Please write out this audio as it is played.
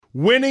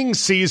Winning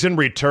season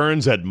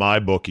returns at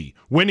MyBookie.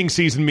 Winning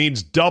season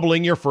means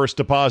doubling your first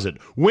deposit.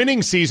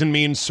 Winning season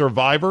means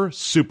Survivor,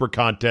 Super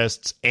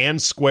Contests, and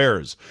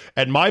Squares.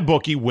 At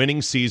MyBookie,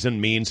 winning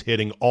season means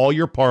hitting all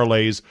your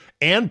parlays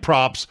and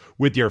props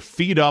with your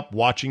feet up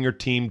watching your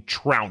team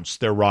trounce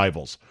their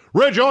rivals.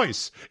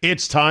 Rejoice!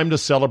 It's time to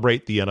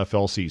celebrate the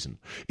NFL season.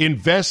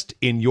 Invest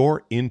in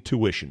your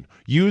intuition.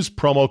 Use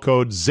promo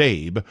code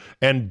ZABE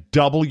and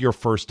double your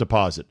first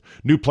deposit.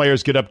 New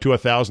players get up to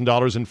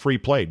 $1,000 in free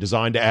play,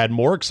 designed to add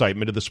more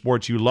excitement to the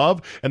sports you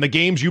love and the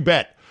games you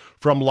bet.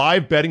 From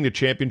live betting to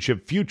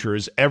championship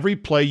futures, every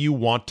play you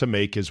want to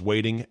make is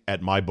waiting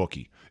at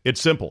MyBookie.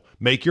 It's simple.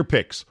 Make your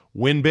picks.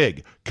 Win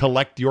big.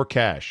 Collect your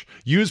cash.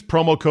 Use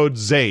promo code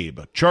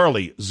ZABE,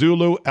 Charlie,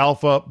 Zulu,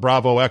 Alpha,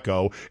 Bravo,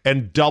 Echo,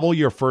 and double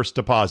your first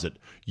deposit.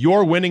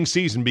 Your winning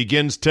season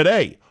begins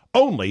today,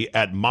 only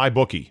at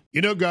MyBookie. You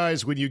know,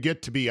 guys, when you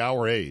get to be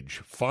our age,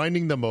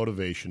 finding the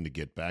motivation to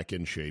get back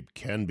in shape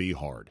can be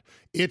hard.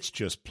 It's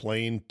just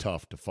plain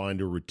tough to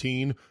find a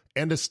routine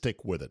and to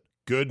stick with it.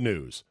 Good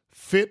news.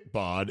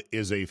 Fitbod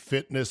is a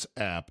fitness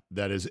app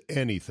that is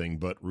anything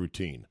but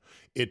routine.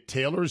 It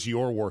tailors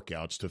your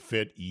workouts to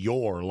fit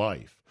your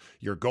life,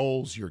 your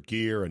goals, your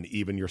gear, and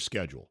even your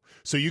schedule,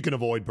 so you can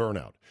avoid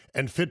burnout.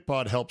 And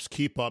Fitbod helps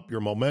keep up your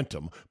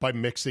momentum by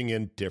mixing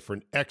in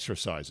different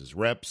exercises,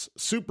 reps,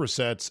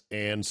 supersets,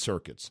 and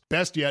circuits.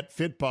 Best yet,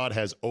 Fitbod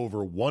has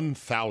over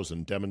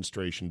 1,000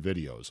 demonstration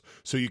videos,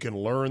 so you can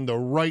learn the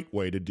right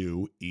way to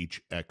do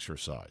each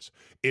exercise.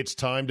 It's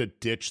time to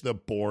ditch the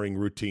boring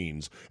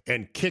routines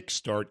and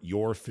kickstart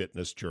your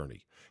fitness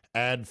journey.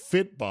 Add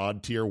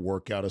Fitbod to your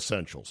workout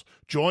essentials.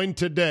 Join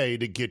today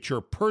to get your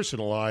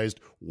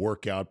personalized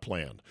workout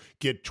plan.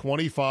 Get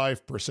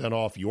 25%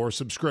 off your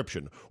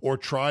subscription or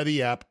try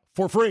the app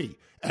for free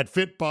at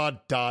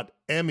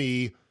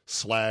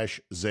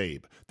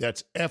fitbod.me/Zabe.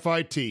 That's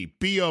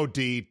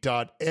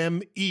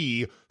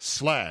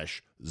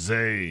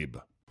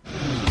fitbod.me/Zabe.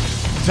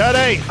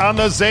 Today on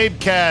the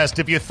Zabecast,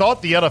 if you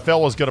thought the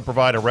NFL was going to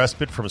provide a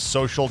respite from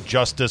social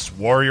justice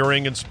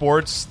warrioring in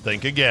sports,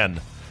 think again.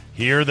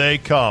 Here they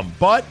come,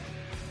 but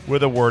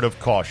with a word of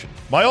caution.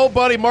 My old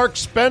buddy Mark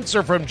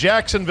Spencer from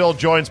Jacksonville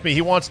joins me. He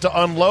wants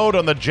to unload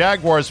on the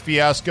Jaguars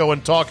fiasco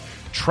and talk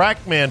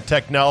TrackMan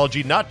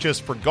technology, not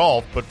just for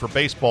golf, but for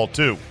baseball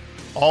too.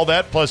 All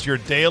that plus your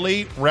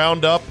daily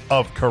roundup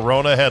of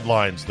Corona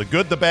headlines, the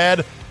good, the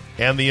bad,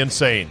 and the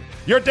insane.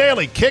 Your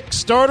daily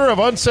Kickstarter of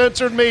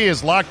Uncensored Me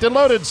is locked and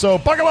loaded, so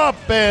buckle up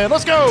and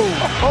let's go!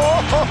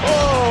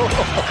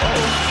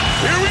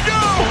 Here we go!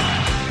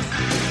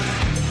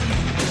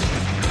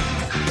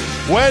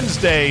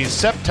 Wednesday,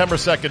 September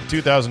 2nd,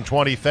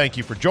 2020. Thank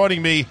you for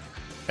joining me,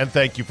 and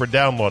thank you for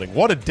downloading.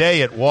 What a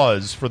day it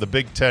was for the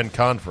Big Ten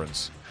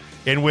Conference,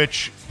 in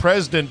which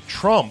President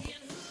Trump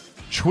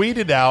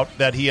tweeted out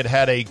that he had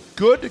had a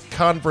good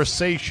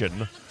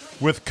conversation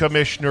with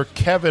Commissioner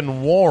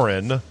Kevin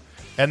Warren,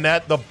 and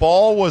that the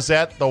ball was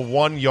at the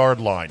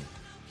 1-yard line.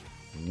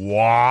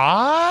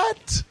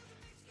 What?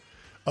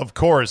 Of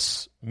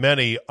course,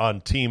 many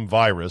on Team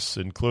Virus,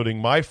 including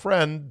my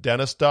friend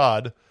Dennis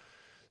Dodd,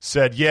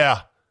 said,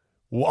 yeah,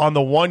 on the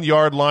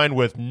 1-yard line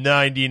with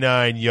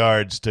 99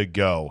 yards to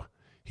go.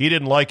 He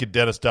didn't like it,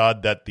 Dennis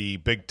Dodd, that the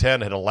Big Ten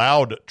had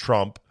allowed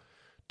Trump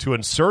to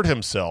insert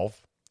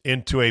himself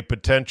into a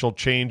potential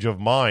change of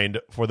mind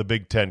for the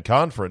Big Ten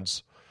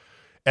Conference.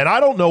 And I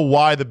don't know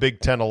why the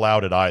Big Ten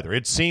allowed it either.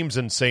 It seems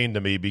insane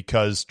to me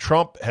because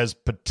Trump has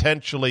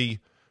potentially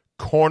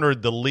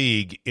cornered the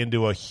league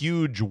into a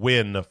huge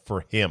win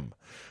for him.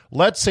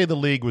 Let's say the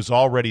league was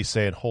already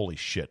saying, holy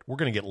shit, we're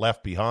going to get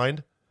left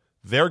behind.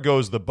 There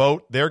goes the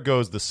boat. There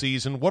goes the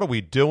season. What are we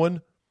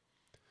doing?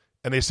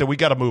 And they said, we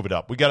got to move it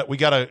up. We got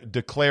to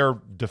declare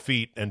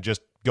defeat and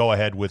just go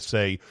ahead with,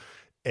 say,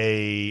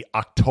 a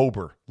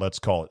October, let's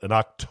call it, an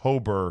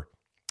October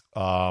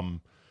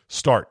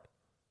start.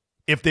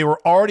 If they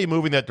were already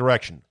moving that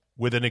direction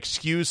with an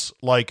excuse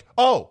like,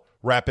 oh,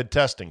 rapid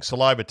testing,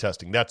 saliva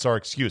testing, that's our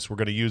excuse, we're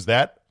going to use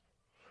that,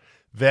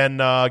 then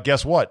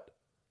guess what?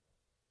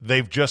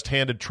 They've just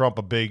handed Trump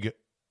a big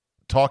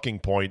talking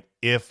point.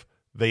 If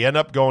they end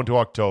up going to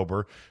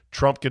October,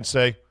 Trump can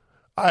say,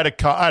 I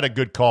had a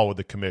good call with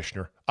the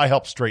commissioner. I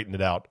helped straighten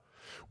it out.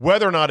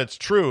 Whether or not it's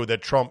true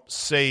that Trump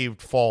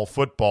saved fall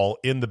football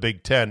in the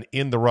Big Ten,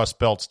 in the Rust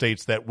Belt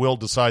states that will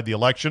decide the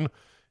election,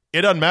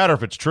 it doesn't matter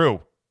if it's true.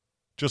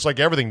 Just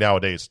like everything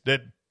nowadays.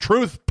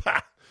 Truth,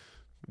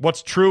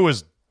 what's true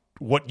is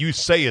what you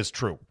say is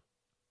true.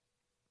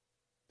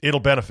 It'll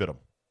benefit them.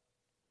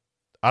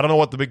 I don't know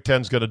what the Big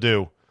Ten's going to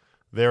do.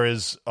 There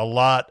is a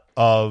lot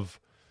of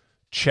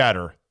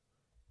chatter,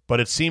 but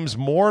it seems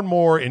more and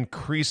more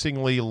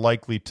increasingly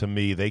likely to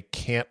me they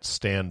can't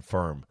stand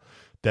firm,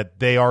 that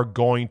they are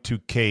going to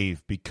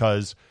cave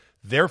because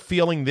they're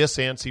feeling this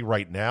antsy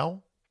right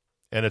now,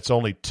 and it's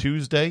only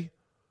Tuesday.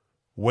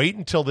 Wait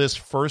until this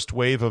first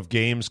wave of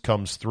games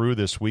comes through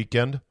this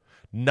weekend.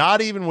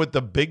 Not even with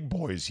the big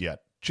boys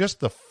yet. Just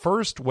the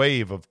first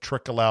wave of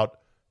trickle-out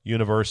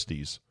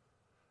universities.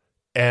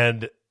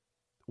 And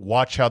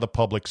watch how the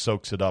public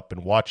soaks it up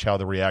and watch how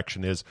the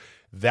reaction is.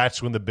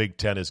 That's when the Big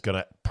Ten is going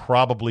to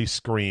probably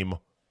scream,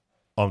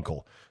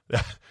 uncle.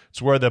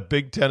 It's where the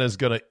Big Ten is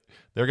they're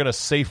going to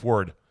safe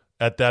word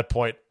at that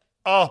point.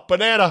 Oh,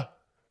 banana,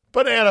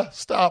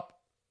 stop.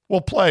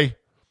 We'll play.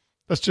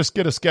 Let's just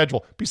get a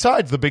schedule.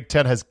 Besides, the Big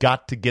Ten has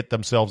got to get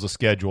themselves a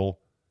schedule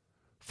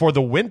for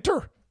the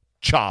winter.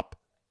 Chop.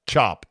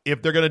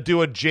 If they're going to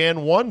do a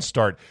Jan 1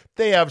 start,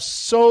 they have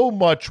so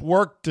much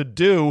work to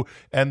do,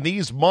 and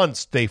these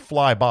months, they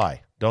fly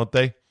by, don't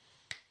they?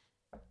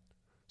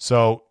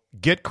 So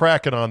get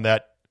cracking on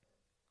that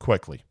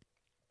quickly.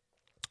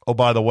 Oh,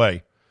 by the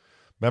way,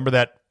 remember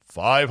that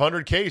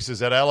 500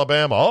 cases at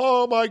Alabama?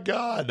 Oh, my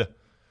God.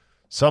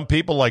 Some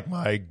people, like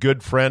my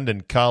good friend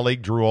and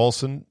colleague Drew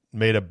Olson,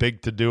 made a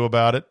big to-do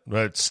about it.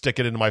 Stick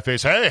it into my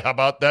face. Hey, how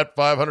about that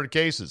 500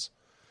 cases?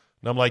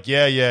 And I'm like,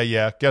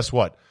 yeah. Guess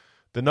what?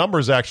 The number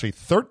is actually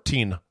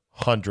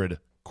 1,300,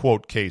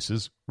 quote,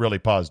 cases, really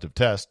positive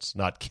tests,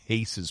 not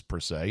cases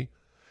per se,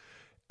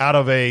 out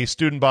of a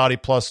student body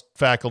plus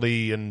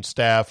faculty and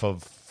staff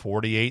of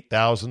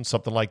 48,000,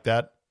 something like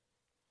that.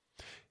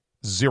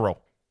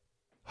 0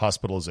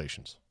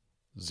 hospitalizations.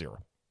 0.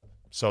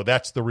 So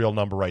that's the real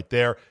number right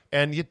there.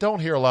 And you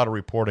don't hear a lot of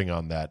reporting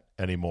on that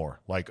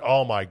anymore. Like,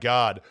 oh, my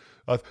God,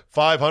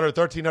 500,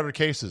 1,300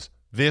 cases.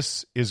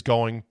 This is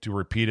going to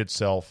repeat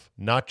itself,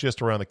 not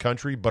just around the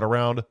country, but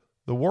around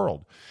the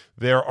world.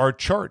 There are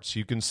charts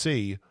you can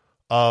see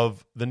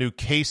of the new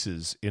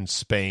cases in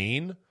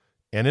Spain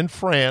and in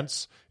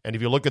France. And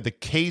if you look at the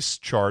case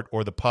chart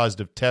or the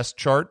positive test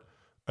chart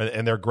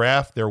and their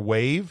graph, their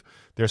wave,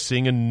 they're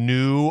seeing a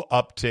new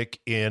uptick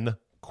in,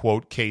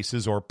 quote,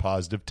 cases or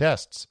positive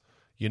tests.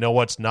 You know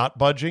what's not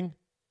budging?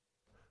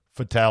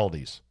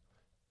 Fatalities.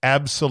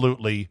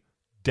 Absolutely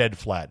dead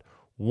flat.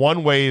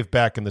 One wave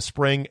back in the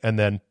spring and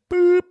then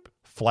boop,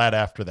 flat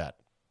after that.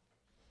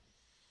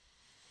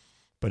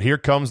 But here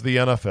comes the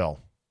NFL.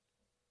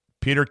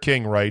 Peter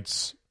King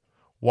writes,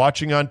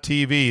 watching on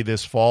TV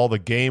this fall, the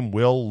game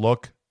will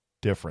look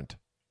different.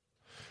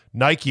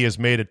 Nike has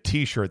made a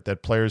T-shirt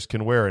that players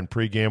can wear in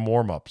pregame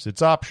warm-ups.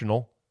 It's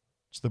optional.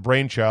 It's the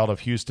brainchild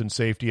of Houston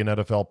safety and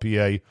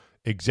NFLPA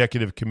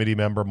Executive Committee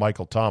member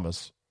Michael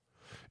Thomas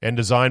and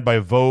designed by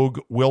Vogue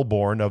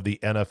Wilborn of the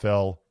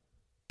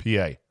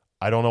NFLPA.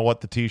 I don't know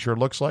what the T-shirt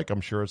looks like.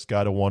 I'm sure it's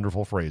got a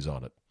wonderful phrase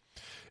on it.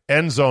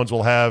 End zones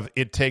will have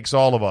 "It takes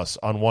all of us"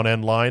 on one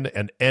end line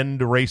and "End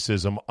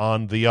racism"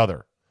 on the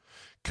other.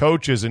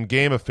 Coaches and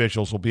game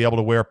officials will be able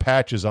to wear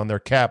patches on their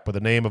cap with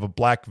the name of a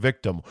black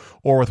victim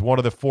or with one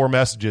of the 4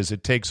 messages,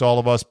 "It takes all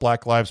of us,"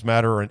 "Black Lives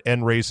Matter," or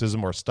 "End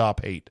racism" or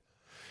 "Stop hate."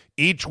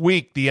 Each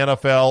week, the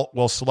NFL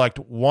will select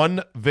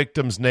one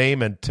victim's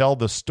name and tell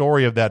the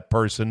story of that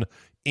person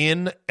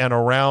in and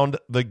around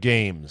the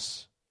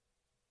games.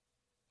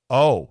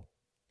 Oh,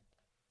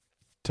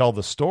 tell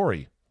the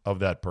story of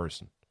that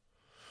person.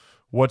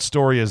 What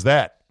story is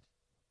that?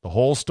 The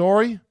whole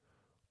story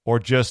or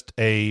just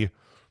a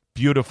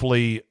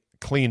beautifully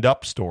cleaned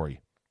up story?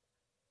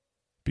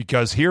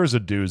 Because here's a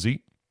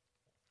doozy.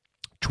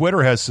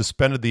 Twitter has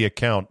suspended the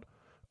account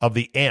of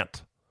the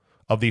aunt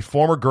of the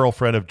former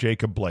girlfriend of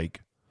Jacob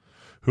Blake,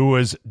 who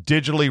was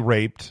digitally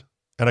raped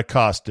and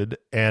accosted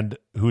and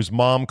whose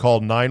mom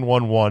called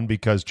 911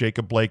 because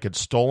Jacob Blake had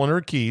stolen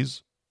her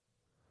keys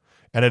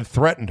and had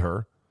threatened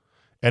her,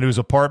 and whose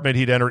apartment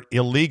he'd entered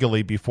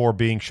illegally before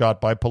being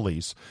shot by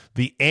police.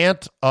 The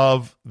aunt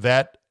of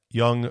that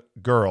young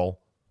girl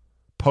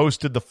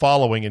posted the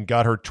following and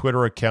got her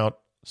Twitter account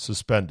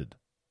suspended.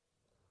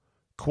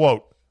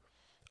 Quote,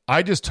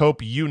 "I just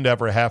hope you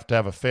never have to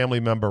have a family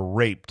member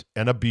raped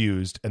and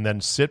abused and then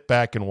sit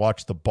back and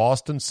watch the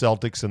Boston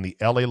Celtics and the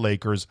LA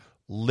Lakers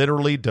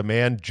literally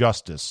demand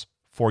justice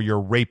for your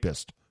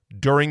rapist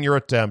during your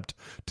attempt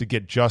to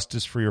get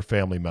justice for your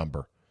family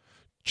member.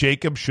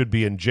 Jacob should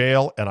be in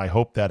jail, and I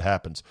hope that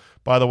happens."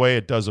 By the way,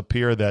 it does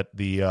appear that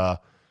the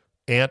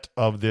aunt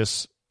of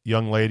this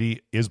young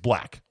lady is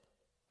black,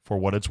 for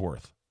what it's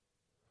worth.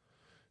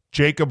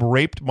 "Jacob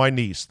raped my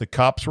niece. The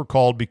cops were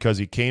called because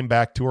he came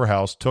back to her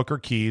house, took her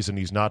keys, and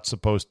he's not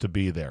supposed to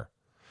be there."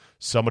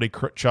 Somebody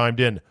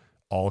chimed in,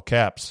 all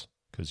caps,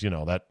 because,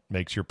 that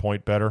makes your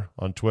point better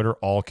on Twitter,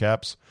 all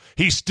caps.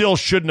 "He still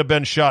shouldn't have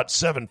been shot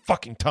 7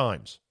 fucking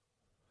times."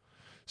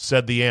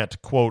 Said the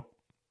aunt, quote,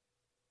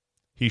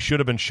 "He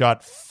should have been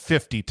shot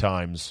 50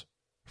 times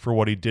for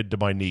what he did to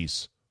my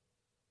niece.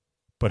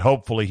 But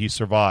hopefully he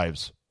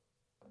survives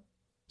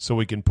so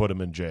we can put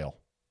him in jail."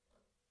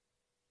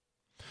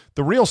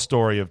 The real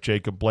story of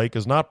Jacob Blake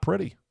is not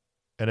pretty,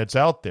 and it's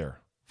out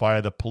there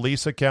via the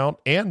police account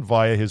and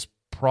via his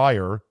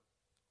prior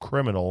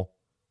criminal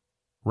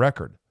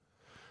record.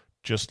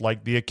 Just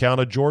like the account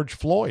of George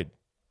Floyd.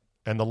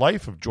 And the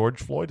life of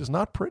George Floyd is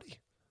not pretty.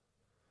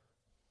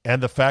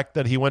 And the fact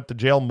that he went to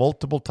jail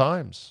multiple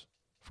times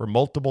for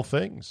multiple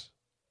things.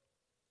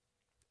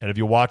 And if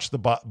you watch the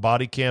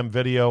body cam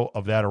video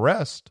of that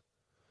arrest,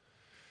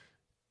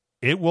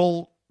 it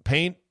will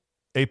paint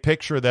a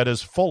picture that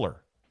is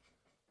fuller.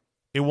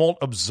 It won't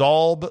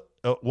absolve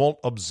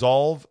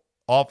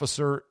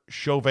Officer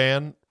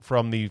Chauvin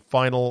from the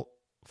final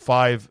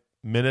 5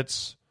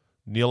 minutes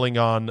kneeling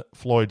on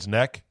Floyd's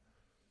neck,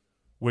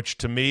 which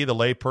to me, the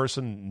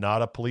layperson,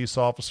 not a police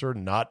officer,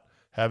 not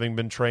having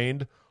been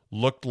trained,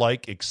 looked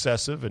like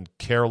excessive and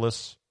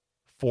careless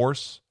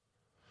force.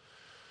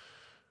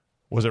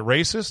 Was it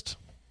racist?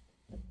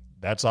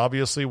 That's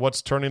obviously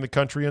what's turning the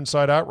country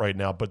inside out right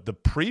now. But the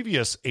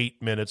previous 8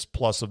 minutes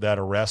plus of that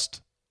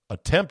arrest,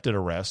 attempted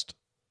arrest,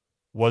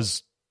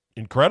 was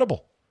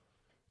incredible.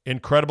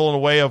 Incredible in a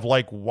way of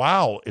like,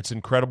 wow, it's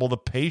incredible the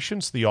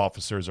patience the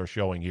officers are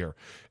showing here.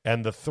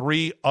 And the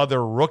 3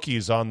 other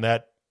rookies on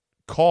that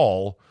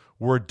call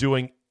were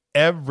doing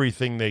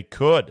everything they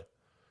could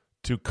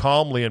to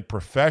calmly and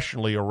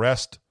professionally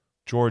arrest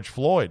George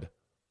Floyd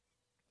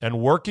and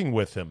working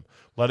with him,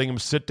 letting him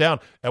sit down.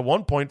 At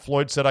one point,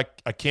 Floyd said,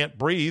 I can't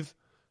breathe,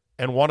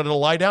 and wanted to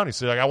lie down. He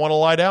said, I want to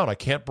lie down. I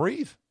can't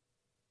breathe.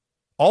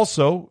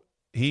 Also,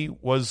 he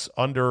was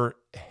under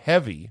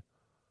heavy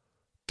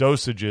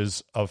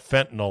dosages of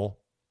fentanyl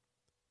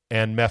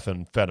and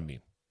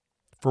methamphetamine.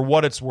 For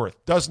what it's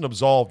worth, doesn't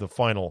absolve the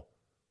final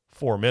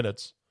 4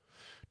 minutes.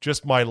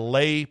 Just my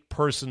lay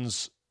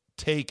person's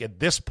take at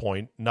this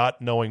point,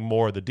 not knowing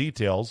more of the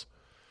details.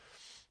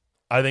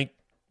 I think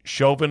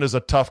Chauvin is a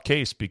tough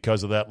case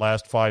because of that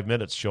last 5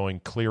 minutes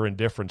showing clear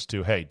indifference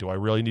to, hey, do I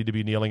really need to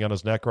be kneeling on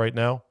his neck right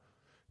now?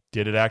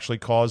 Did it actually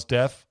cause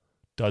death?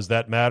 Does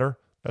that matter?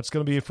 That's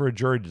going to be for a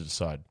jury to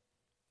decide.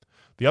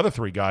 The other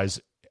 3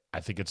 guys, I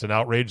think it's an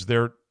outrage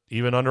they're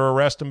even under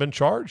arrest and been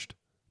charged.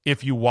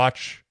 If you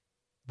watch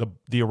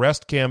the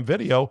arrest cam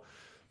video,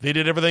 they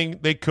did everything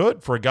they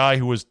could for a guy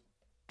who was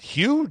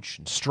huge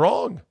and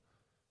strong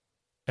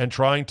and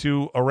trying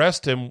to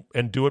arrest him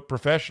and do it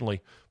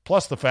professionally.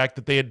 Plus the fact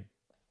that they had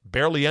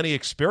barely any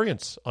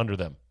experience under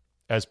them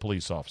as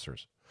police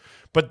officers.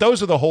 But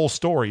those are the whole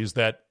stories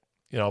that,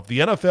 if the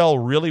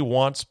NFL really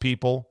wants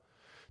people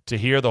to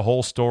hear the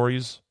whole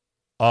stories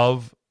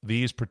of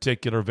these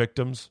particular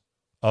victims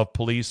of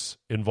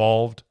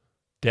police-involved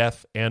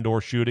death and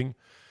or shooting,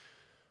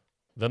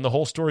 then the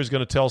whole story is going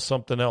to tell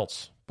something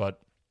else.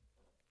 But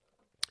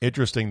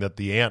interesting that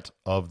the aunt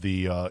of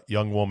the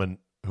young woman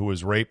who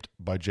was raped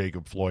by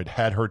Jacob Floyd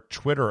had her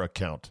Twitter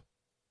account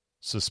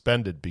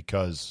suspended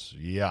because,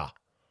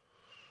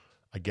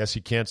 I guess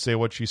you can't say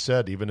what she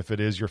said, even if it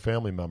is your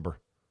family member.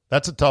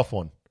 That's a tough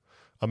one.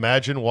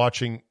 Imagine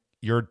watching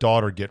your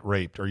daughter get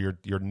raped or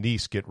your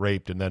niece get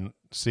raped and then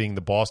seeing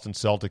the Boston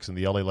Celtics and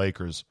the LA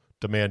Lakers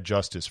demand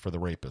justice for the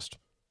rapist.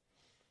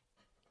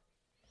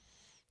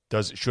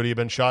 Should he have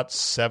been shot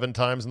 7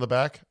 times in the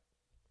back?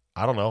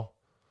 I don't know.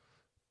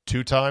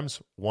 2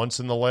 times, once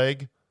in the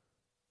leg.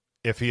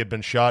 If he had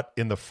been shot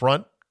in the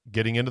front,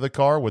 getting into the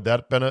car, would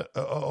that have been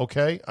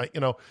okay?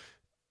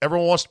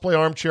 Everyone wants to play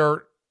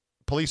armchair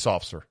police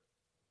officer.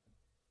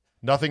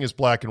 Nothing is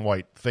black and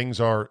white.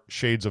 Things are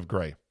shades of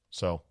gray.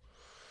 So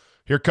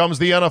here comes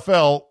the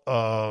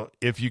NFL.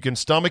 If you can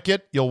stomach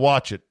it, you'll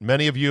watch it.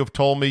 Many of you have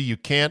told me you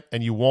can't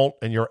and you won't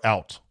and you're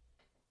out.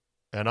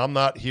 And I'm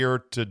not here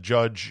to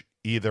judge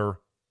either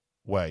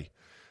way.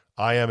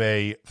 I am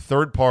a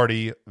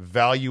third-party,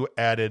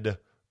 value-added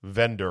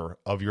vendor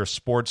of your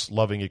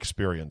sports-loving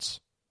experience.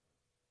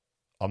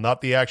 I'm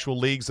not the actual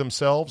leagues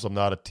themselves. I'm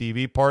not a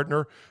TV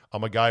partner.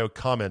 I'm a guy who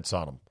comments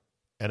on them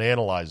and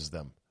analyzes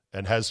them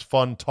and has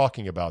fun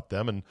talking about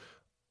them. And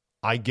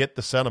I get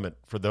the sentiment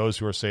for those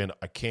who are saying,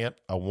 I can't,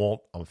 I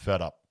won't, I'm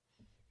fed up.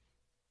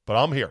 But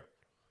I'm here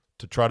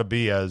to try to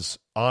be as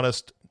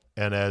honest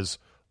and as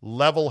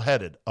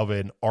level-headed of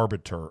an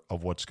arbiter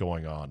of what's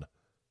going on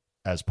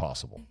as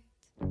possible.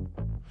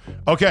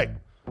 Okay,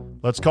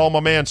 let's call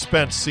my man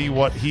Spence, see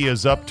what he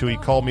is up to. He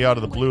called me out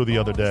of the blue the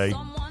other day,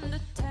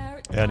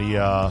 and he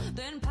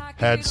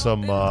had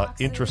some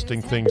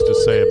interesting things to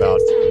say about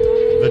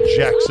the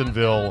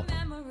Jacksonville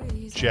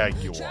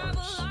Jaguars.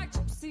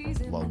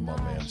 Love my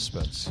man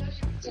Spence.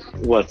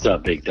 What's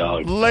up, big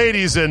dog?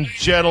 Ladies and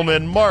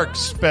gentlemen, Mark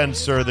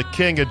Spencer, the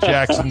king of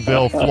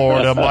Jacksonville,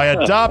 Florida, my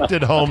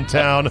adopted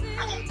hometown,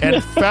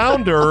 and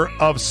founder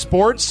of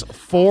Sports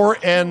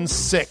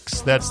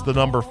 4N6. That's the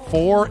number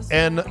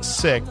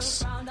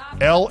 4N6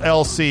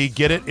 LLC.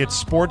 Get it? It's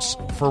Sports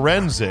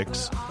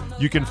Forensics.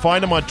 You can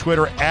find him on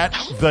Twitter at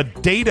The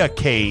Data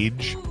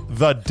Cage.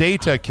 The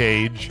Data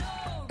Cage.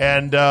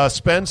 And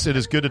Spence, it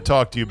is good to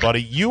talk to you,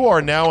 buddy. You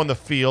are now in the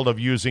field of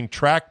using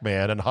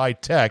TrackMan and high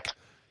tech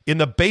in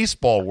the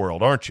baseball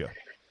world, aren't you?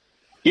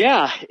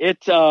 Yeah,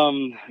 it's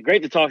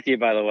great to talk to you,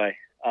 by the way.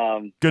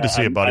 Good to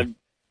see you, buddy.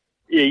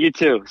 Yeah, you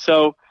too.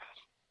 So,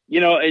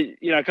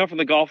 I come from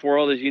the golf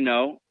world, as you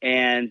know,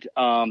 and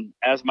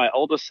as my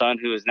oldest son,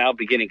 who is now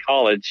beginning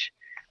college,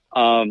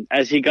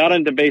 as he got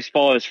into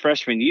baseball his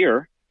freshman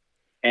year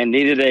and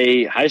needed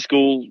a high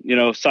school,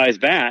 size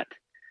bat,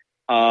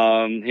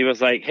 he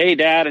was like, hey,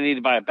 Dad, I need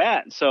to buy a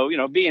bat. So,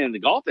 being in the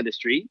golf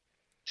industry,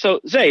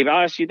 so Zabe,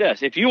 I'll ask you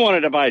this. If you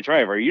wanted to buy a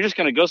driver, are you just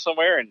going to go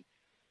somewhere and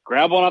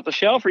grab one off the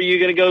shelf, or are you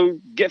going to go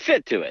get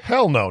fit to it?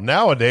 Hell no.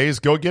 Nowadays,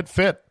 go get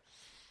fit.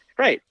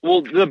 Right.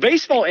 Well, the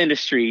baseball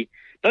industry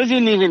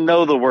doesn't even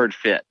know the word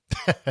fit.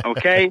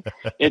 Okay.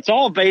 It's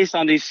all based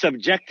on these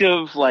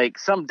subjective, like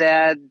some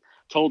dad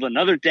told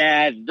another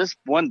dad, this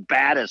one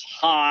bat is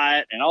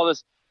hot and all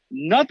this.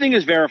 Nothing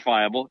is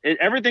verifiable.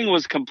 Everything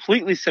was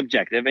completely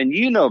subjective. And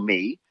you know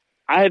me,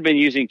 I had been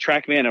using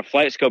TrackMan and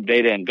FlightScope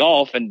data in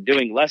golf and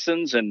doing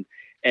lessons and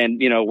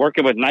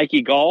working with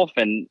Nike Golf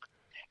and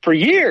for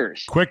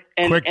years. Quick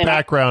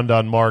background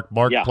on Mark.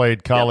 Mark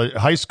played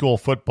high school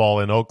football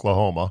in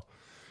Oklahoma.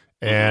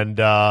 And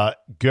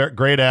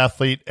great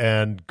athlete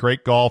and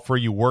great golfer.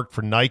 You worked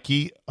for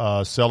Nike,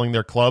 selling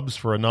their clubs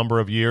for a number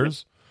of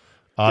years.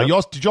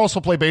 Did you also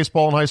play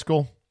baseball in high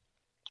school?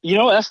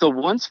 That's the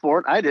one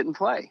sport I didn't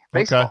play,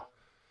 baseball. Okay.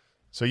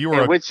 So you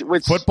were a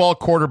football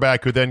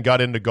quarterback who then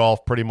got into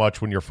golf pretty much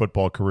when your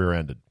football career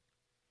ended.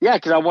 Yeah,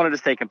 because I wanted to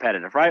stay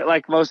competitive, right?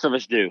 Like most of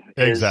us do.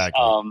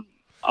 Exactly.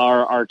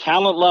 Our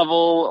talent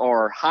level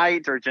or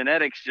height or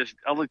genetics just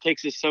only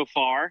takes us so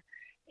far.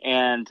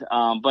 And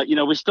but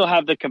we still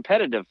have the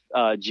competitive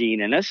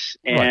gene in us.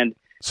 And right.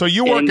 So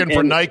you working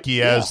for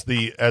Nike as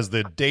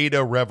the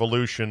data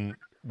revolution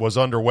was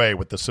underway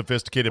with the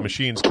sophisticated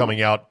machines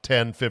coming out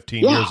 10,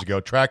 15 years ago,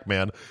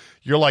 TrackMan.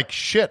 You're like,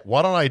 shit,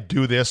 why don't I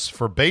do this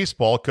for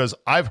baseball? Because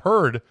I've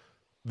heard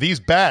these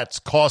bats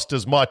cost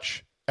as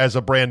much as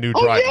a brand new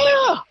driver.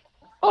 Oh, yeah.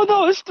 Oh,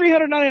 no, it's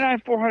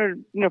 $399,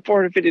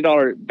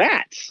 $450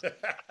 bats.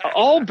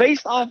 all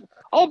based off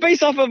of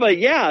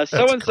a,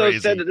 so-and-so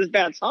said that this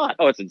bat's hot.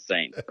 Oh, it's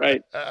insane,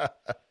 right?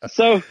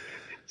 So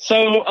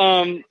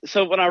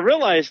when I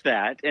realized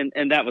that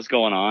and that was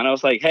going on, I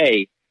was like,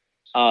 hey,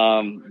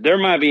 there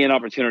might be an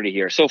opportunity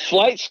here. So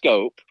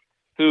FlightScope,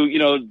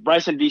 who,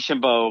 Bryson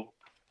DeChambeau,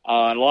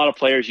 and a lot of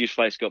players use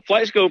FlightScope.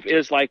 FlightScope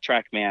is like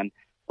TrackMan,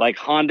 like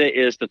Honda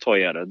is the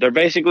Toyota. They're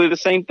basically the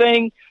same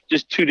thing,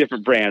 just two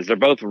different brands. They're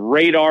both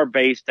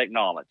radar-based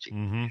technology.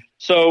 Mm-hmm.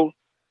 So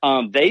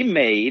they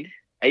made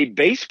a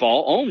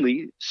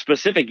baseball-only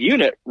specific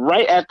unit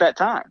right at that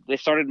time. They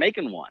started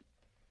making one.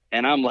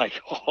 And I'm like,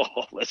 oh,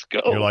 let's go.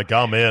 You're like,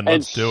 I'm in.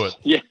 Let's do it.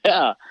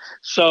 Yeah.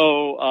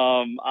 So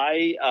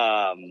I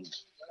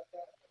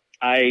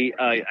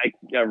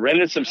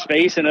rented some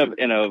space in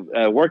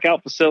a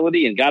workout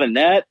facility and got a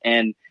net,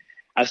 and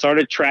I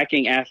started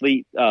tracking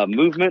athlete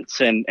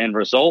movements and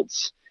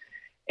results.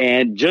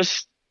 And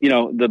just,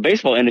 the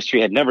baseball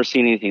industry had never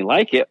seen anything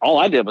like it. All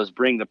I did was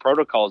bring the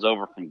protocols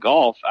over from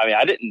golf. I mean,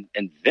 I didn't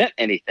invent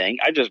anything.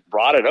 I just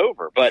brought it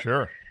over. But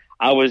sure.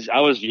 I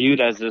was viewed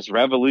as this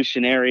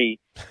revolutionary,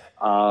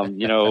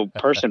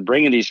 person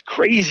bringing these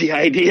crazy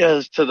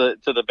ideas to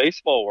the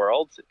baseball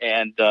world.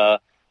 And lo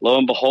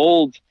and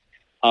behold,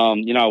 I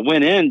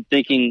went in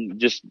thinking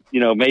just,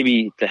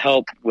 maybe to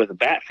help with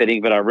bat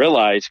fitting, but I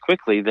realized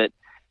quickly that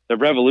the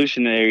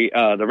revolution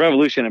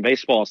in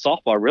baseball and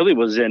softball really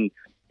was in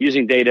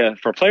using data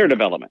for player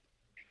development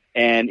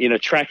and,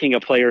 tracking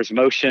a player's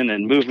motion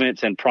and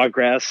movements and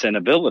progress and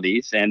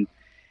abilities. And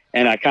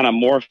I kind of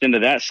morphed into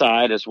that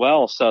side as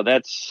well. So I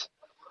just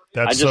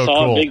so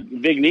saw cool. a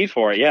big need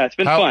for it. Yeah, it's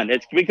been fun.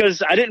 It's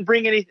because I didn't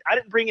bring any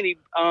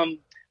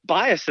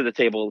bias to the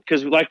table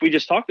because, like we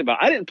just talked about,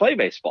 I didn't play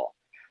baseball,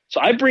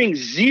 so I bring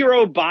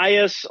zero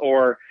bias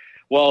or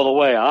the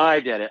way I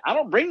did it. I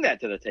don't bring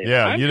that to the table.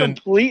 Yeah, I'm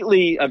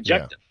completely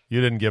objective. Yeah,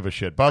 you didn't give a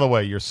shit. By the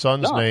way, your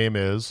son's name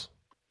is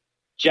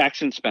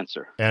Jackson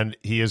Spencer, and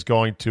he is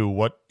going to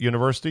what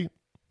university?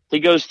 He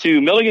goes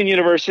to Milligan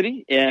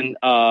University in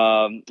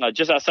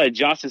just outside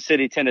Johnson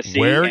City, Tennessee.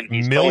 Where?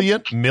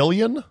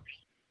 Milligan?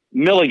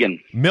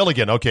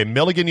 Milligan. Okay,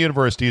 Milligan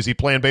University. Is he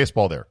playing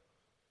baseball there?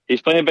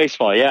 He's playing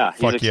baseball. Yeah,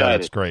 Fuck he's yeah,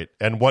 that's great.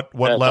 And what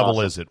level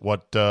awesome. is it?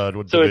 What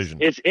division?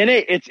 It's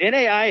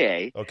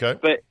NAIA.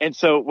 Okay.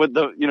 So with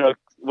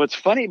what's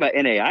funny about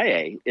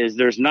NAIA is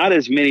there's not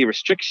as many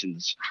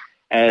restrictions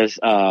as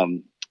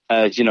D1,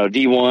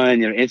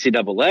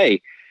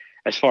 NCAA.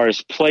 As far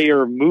as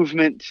player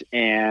movement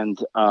and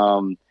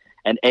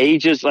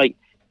ages, like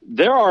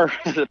there are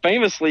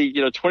famously,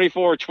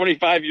 24,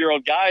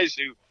 25-year-old guys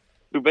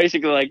who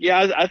basically like,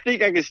 I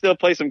think I can still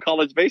play some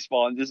college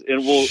baseball and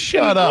we'll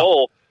shut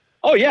up.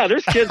 Oh yeah,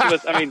 there's kids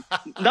with, I mean,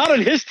 not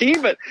on his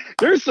team, but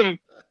there's some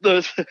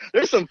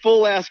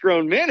full ass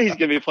grown men he's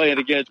going to be playing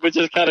against, which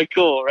is kind of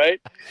cool,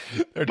 right?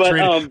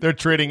 They're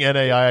treating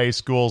NAIA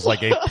schools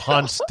like a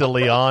Ponce de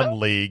Leon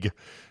league.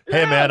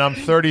 Hey, man, I'm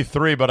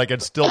 33, but I can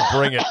still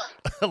bring it.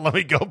 Let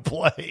me go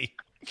play.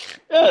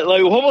 Yeah,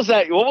 like what was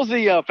that? What was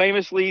the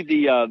famously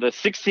the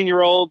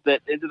 16-year-old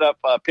that ended up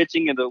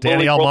pitching in the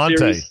Danny World Almonte?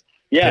 Series?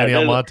 Yeah, Danny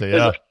Almonte.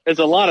 Yeah, there's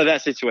a lot of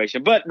that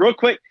situation. But real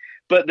quick,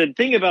 the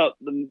thing about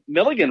the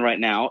Milligan right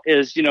now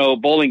is,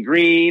 Bowling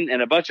Green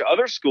and a bunch of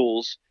other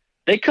schools,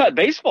 they cut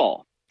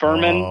baseball.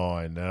 Furman. Oh,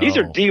 I know. These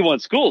are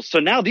D1 schools, so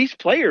now these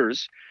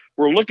players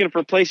were looking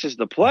for places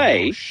to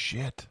play. Oh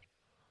shit.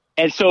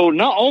 And so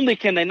not only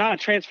can they not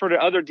transfer to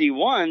other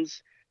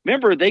D1s,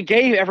 remember, they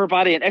gave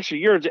everybody an extra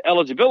year of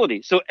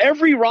eligibility. So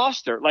every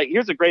roster, like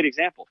here's a great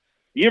example.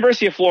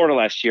 University of Florida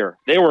last year,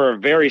 they were a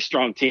very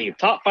strong team,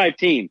 top 5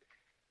 team.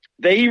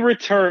 They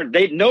returned.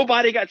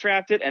 Nobody got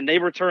drafted, and they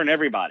returned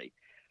everybody.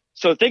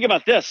 So think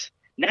about this.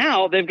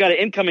 Now they've got an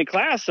incoming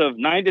class of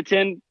 9 to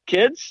 10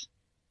 kids.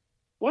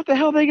 What the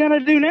hell are they going to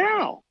do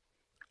now?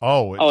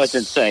 It's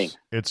insane.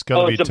 It's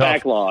going to be it's tough. A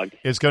backlog.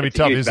 It's going to be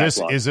tough.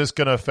 Is this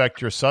going to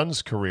affect your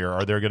son's career?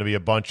 Are there going to be a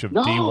bunch of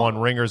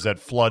D1 ringers that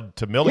flood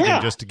to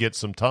Milligan just to get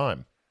some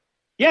time?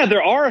 Yeah,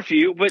 there are a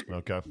few, but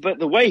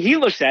the way he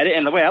looks at it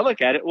and the way I look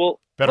at it,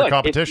 better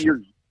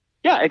competition.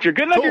 If you're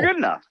good enough, you're good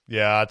enough.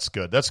 Yeah, that's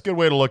good. That's a good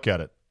way to look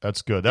at it.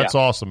 That's good. That's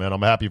awesome, man.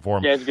 I'm happy for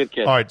him. Yeah, he's a good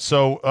kid. All right,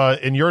 so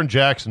and you're in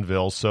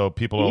Jacksonville, so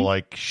people are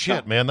like,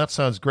 "Shit, man, that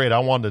sounds great. I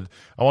want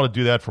to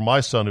do that for my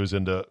son who's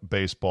into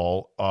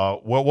baseball."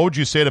 What would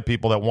you say to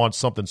people that want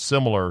something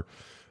similar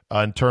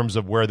in terms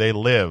of where they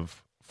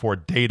live for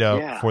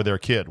data for their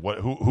kid?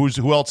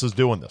 Who else is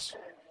doing this?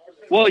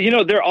 Well,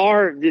 there's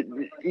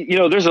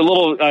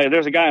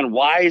a guy in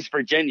Wise,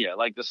 Virginia,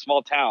 like the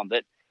small town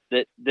that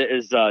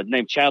is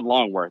named Chad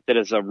Longworth. That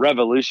is a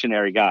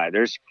revolutionary guy.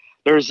 There's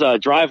a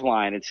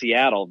Driveline in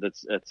Seattle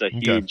that's a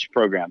huge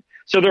program.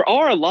 So there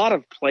are a lot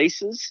of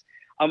places.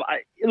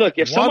 Look,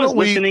 if someone's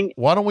listening,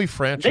 why don't we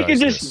franchise? They can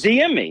just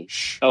DM me.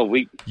 Shh.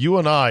 You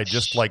and I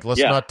just let's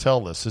not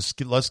tell this.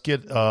 Let's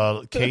get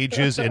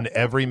cages in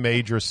every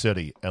major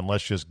city and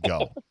let's just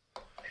go.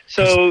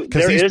 So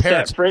there these is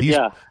parents, that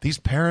friend. These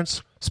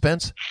parents,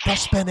 Spence, they'll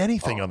spend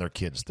anything on their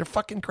kids. They're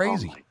fucking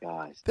crazy. Oh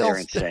my gosh, they're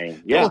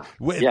insane.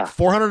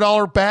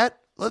 $400 bat,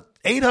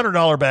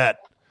 $800 bat.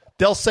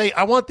 They'll say,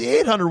 "I want the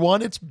 800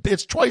 one.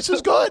 It's twice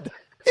as good.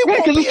 It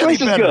won't be any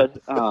better."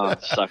 Good. Oh,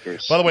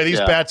 suckers! By the way,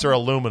 these bats are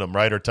aluminum,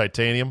 right, or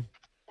titanium?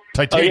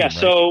 Titanium.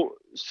 Right?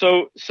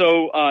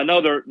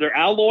 No, they're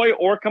alloy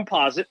or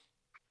composite.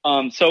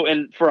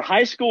 For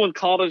high school and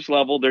college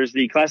level, there's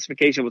the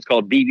classification what's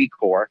called BB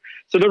Core.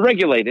 So they're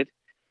regulated.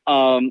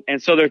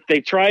 And so they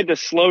tried to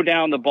slow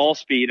down the ball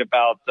speed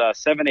about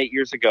 7-8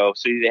 years ago.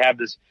 So they have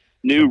this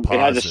new, it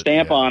has a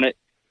stamp on it.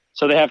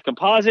 So they have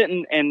composite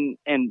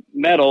and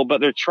metal, but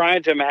they're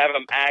trying to have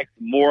them act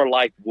more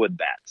like wood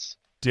bats.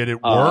 Did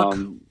it work?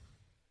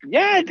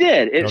 Yeah, it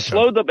did. It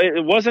slowed the.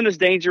 It wasn't as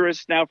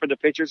dangerous now for the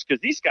pitchers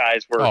because these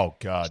guys were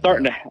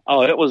starting to.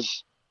 Oh, it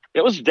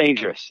was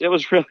dangerous. It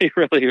was really,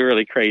 really,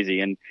 really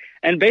crazy.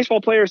 And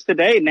baseball players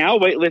today now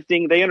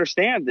weightlifting, they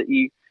understand that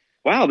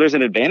there's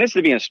an advantage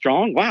to being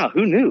strong. Wow,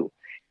 who knew?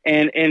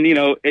 And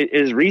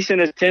as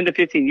recent as 10 to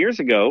 15 years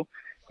ago,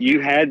 you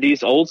had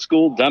these old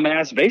school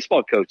dumbass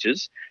baseball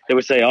coaches that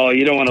would say, "Oh,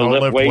 you don't want to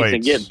lift weights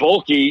and get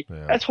bulky."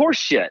 Yeah. That's horse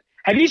shit.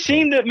 Have you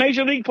seen the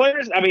major league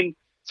players? I mean,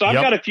 so I've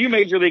got a few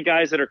major league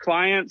guys that are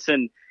clients,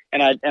 and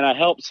I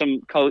help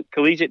some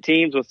collegiate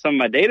teams with some of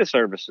my data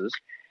services.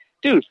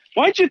 Dude,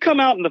 why don't you come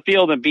out in the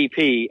field in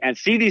BP and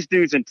see these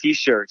dudes in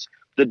T-shirts?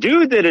 The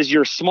dude that is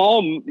your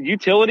small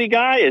utility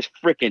guy is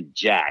freaking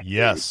jacked.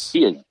 Yes.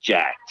 Dude. He is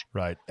jacked.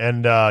 Right.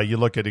 And you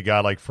look at a guy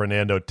like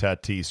Fernando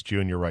Tatis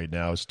Jr. right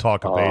now, is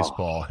talk of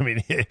baseball. I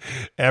mean,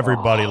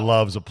 everybody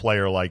loves a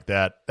player like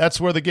that. That's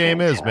where the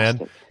game is,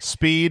 man.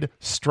 Speed,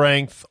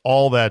 strength,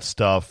 all that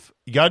stuff.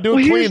 You got to do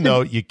it clean,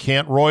 though. You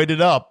can't roid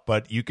it up,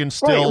 but you can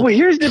still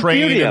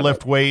train and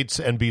lift weights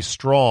and be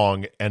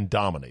strong and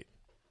dominate.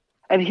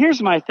 And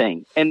here's my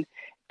thing. And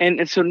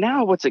so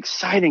now what's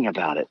exciting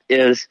about it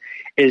is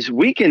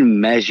we can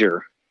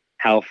measure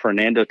how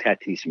Fernando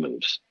Tatis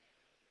moves.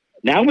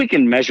 Now we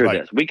can measure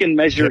this. We can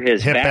measure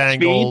his hip bat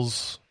angles,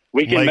 speed.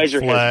 We can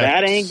measure his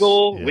bat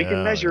angle. We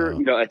can measure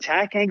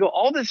attack angle,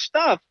 all this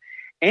stuff.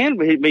 And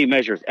we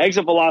measure his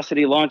exit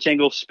velocity, launch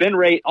angle, spin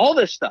rate, all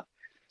this stuff.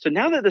 So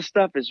now that this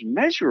stuff is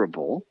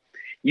measurable,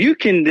 you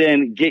can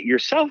then get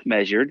yourself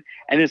measured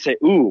and then say,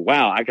 "Ooh,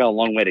 wow, I got a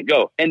long way to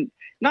go." And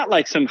not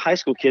like some high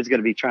school kid's going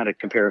to be trying to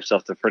compare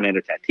himself to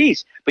Fernando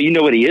Tatis, but you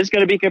know what he is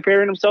going to be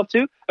comparing himself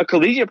to? A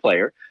collegiate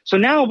player. So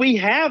now we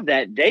have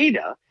that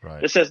data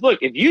that says, look,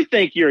 if you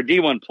think you're a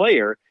D1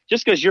 player,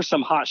 just because you're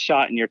some hot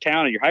shot in your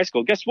town or your high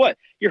school, guess what?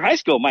 Your high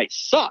school might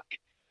suck.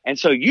 And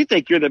so you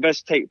think you're the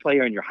best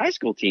player on your high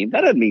school team.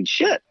 That doesn't mean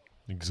shit.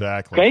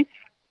 Exactly. Okay.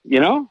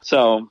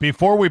 So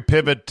before we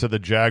pivot to the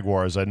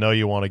Jaguars, I know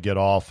you want to get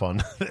off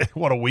on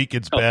what a week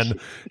it's been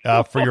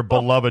for your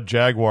beloved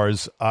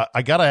Jaguars.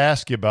 I got to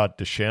ask you about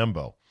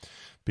DeChambeau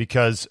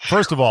because,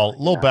 first of all, a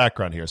little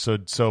background here.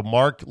 So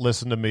Mark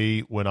listened to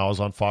me when I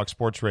was on Fox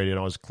Sports Radio and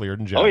I was cleared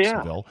in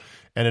Jacksonville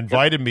and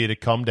invited me to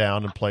come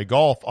down and play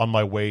golf on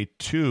my way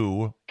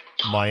to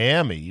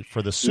Miami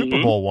for the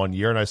Super Bowl one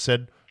year. And I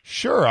said,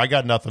 sure, I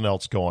got nothing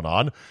else going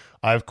on.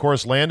 I, of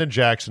course, land in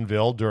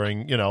Jacksonville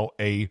during,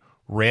 a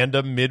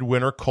random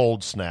midwinter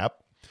cold snap,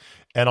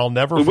 and I'll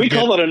never forget. We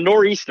call it a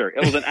nor'easter.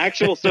 It was an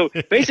actual. So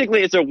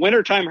basically, it's a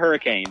wintertime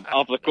hurricane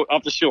off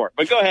the shore.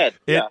 But go ahead.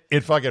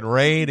 It fucking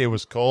rained. It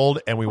was cold,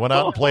 and we went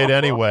out and played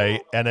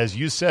anyway. And as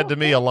you said to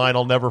me, a line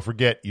I'll never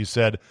forget. You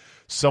said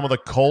some of the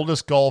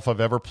coldest golf I've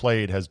ever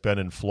played has been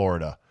in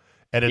Florida,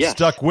 and it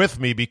stuck with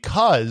me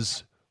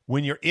because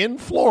when you're in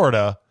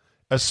Florida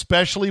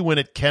especially when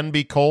it can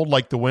be cold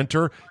like the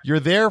winter, you're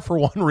there for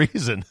one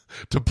reason,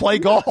 to play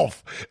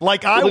golf.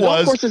 Like I the was.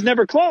 golf course is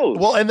never closed.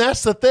 Well, and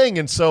that's the thing.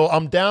 And so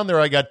I'm down there.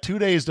 I got 2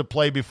 days to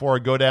play before I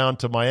go down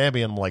to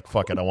Miami. And I'm like,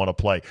 fuck it, I want to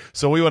play.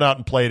 So we went out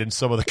and played in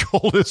some of the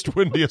coldest,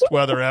 windiest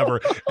weather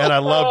ever. And I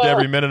loved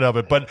every minute of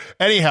it. But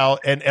anyhow,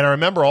 and I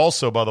remember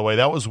also, by the way,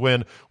 that was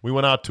when we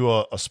went out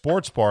to a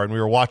sports bar and we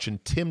were watching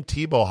Tim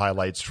Tebow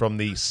highlights from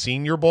the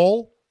Senior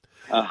Bowl.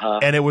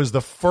 And it was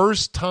the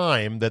first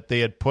time that they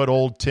had put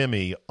old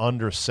Timmy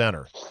under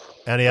center.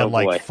 And he had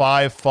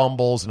 5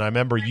 fumbles. And I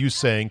remember you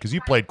saying, because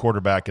you played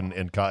quarterback in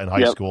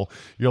high school,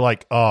 you're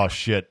like, oh,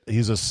 shit,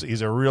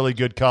 he's a really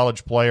good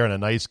college player and a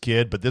nice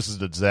kid, but this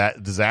is a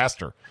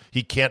disaster.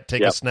 He can't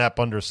take a snap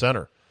under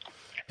center.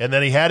 And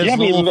then he had his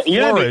little flourish. You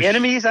know the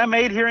enemies I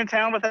made here in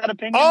town with that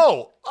opinion?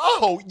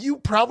 Oh, you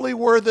probably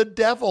were the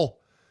devil.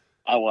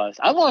 I was.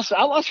 I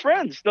lost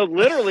friends. No,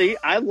 literally,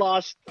 I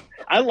lost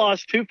 2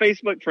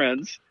 Facebook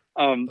friends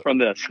from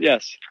this.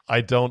 Yes.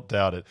 I don't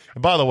doubt it.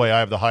 And by the way, I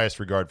have the highest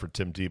regard for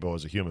Tim Tebow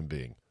as a human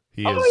being.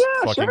 He is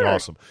fucking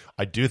awesome.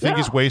 I do think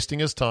he's wasting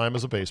his time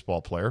as a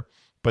baseball player,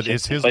 but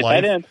it's his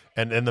life.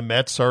 And the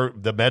Mets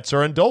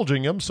are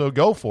indulging him, so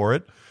go for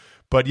it.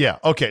 But yeah,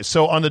 okay.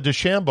 So on the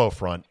DeChambeau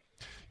front,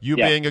 you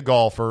being a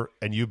golfer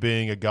and you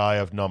being a guy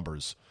of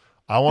numbers,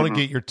 I want to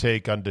get your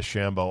take on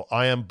DeChambeau.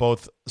 I am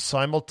both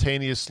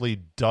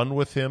simultaneously done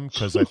with him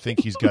because I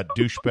think he's got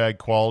douchebag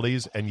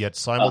qualities, and yet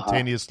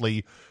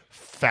simultaneously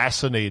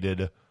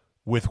fascinated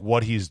with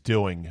what he's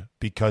doing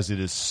because it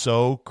is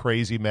so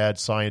crazy mad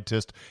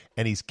scientist,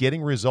 and he's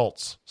getting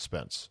results,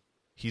 Spence.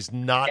 He's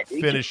not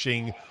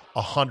finishing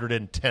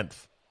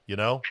 110th, you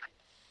know?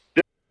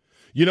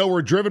 You know,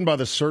 we're driven by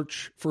the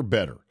search for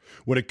better.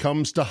 When it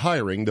comes to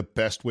hiring, the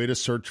best way to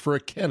search for a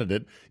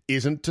candidate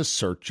isn't to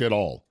search at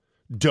all.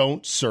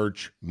 Don't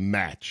search,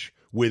 match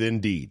with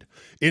Indeed.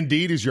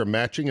 Indeed is your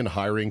matching and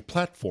hiring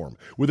platform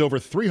with over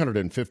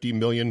 350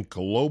 million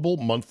global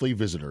monthly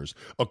visitors,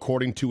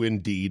 according to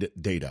Indeed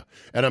data,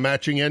 and a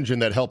matching engine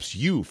that helps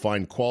you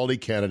find quality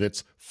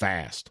candidates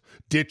fast.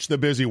 Ditch the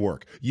busy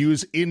work.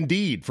 Use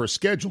Indeed for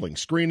scheduling,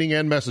 screening,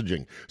 and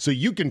messaging so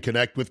you can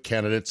connect with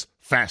candidates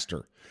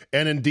faster.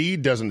 And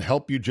Indeed doesn't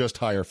help you just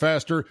hire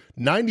faster.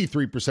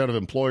 93% of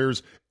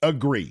employers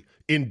agree.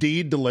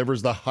 Indeed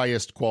delivers the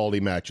highest quality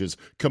matches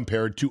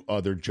compared to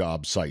other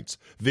job sites.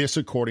 This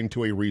according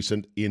to a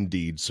recent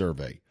Indeed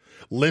survey.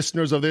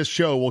 Listeners of this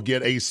show will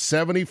get a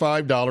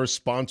 $75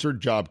 sponsored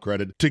job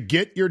credit to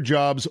get your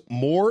jobs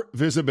more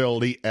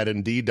visibility at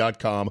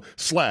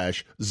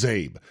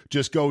Indeed.com/Zabe.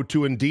 Just go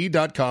to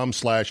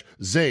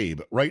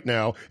Indeed.com/Zabe right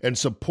now and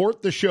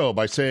support the show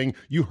by saying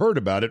you heard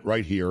about it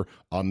right here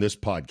on this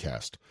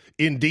podcast.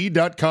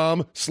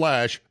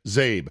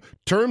 Indeed.com/Zabe.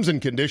 Terms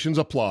and conditions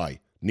apply.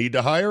 Need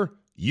to hire?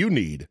 You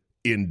need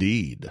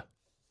Indeed.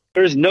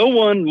 There's no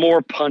one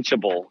more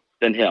punchable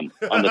than him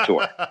on the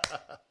tour.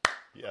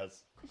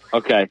 Yes.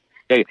 Okay.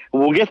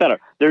 We'll get that.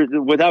 There's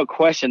without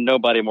question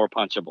nobody more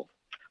punchable.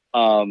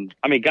 I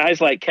mean, guys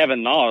like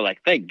Kevin Na are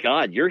like, thank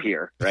God you're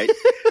here, right?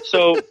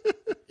 So,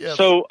 yes.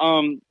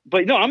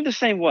 But no, I'm the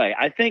same way.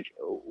 I think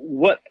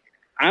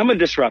I'm a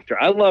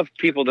disruptor. I love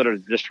people that are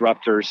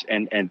disruptors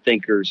and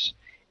thinkers.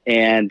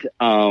 And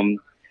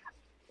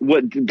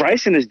what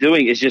Bryson is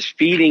doing is just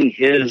feeding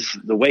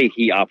the way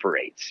he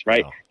operates,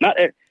 right? Wow.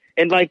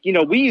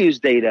 We use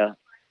data.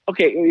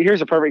 Okay,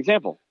 here's a perfect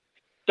example.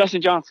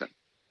 Dustin Johnson.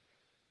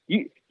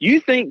 You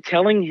think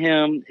telling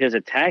him his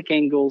attack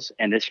angles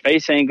and his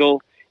face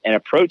angle and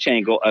approach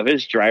angle of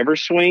his driver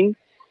swing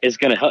is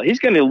going to help? He's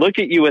going to look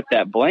at you with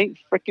that blank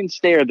freaking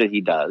stare that he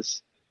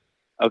does,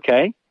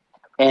 okay?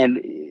 And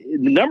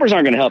the numbers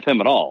aren't going to help him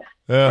at all,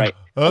 right?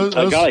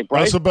 A guy like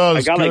Bryson.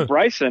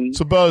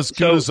 It's about as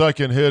good as I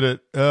can hit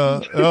it.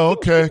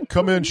 Okay,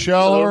 come in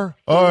shallower.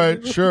 All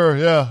right, sure,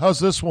 yeah. How's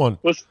this one?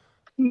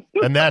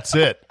 And that's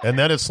it. And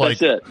then it's like,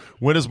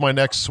 when is my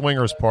next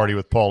swingers party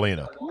with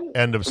Paulina?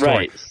 End of story.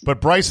 Right.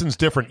 But Bryson's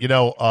different. You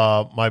know,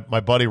 my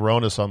buddy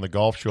Ronas on the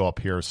golf show up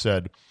here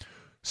said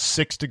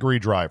 6-degree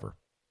driver.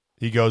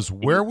 He goes,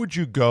 where would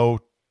you go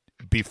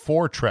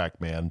before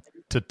TrackMan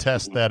to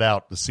test that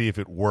out to see if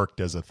it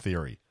worked as a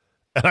theory?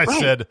 And I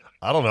said,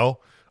 I don't know,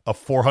 a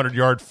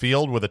 400-yard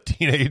field with a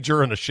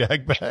teenager and a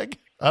shag bag?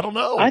 I don't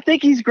know. I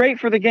think he's great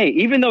for the game.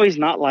 Even though he's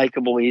not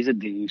likable, he's a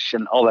douche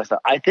and all that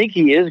stuff. I think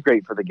he is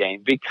great for the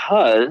game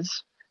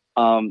because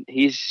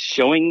he's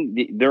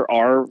showing there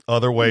are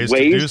other ways to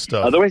do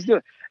stuff. Other ways to do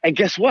it. And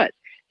guess what?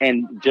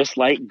 And just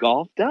like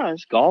golf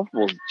does, golf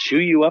will chew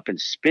you up and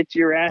spit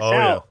your ass out.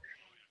 Yeah.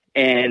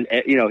 And,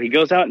 he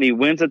goes out and he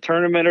wins a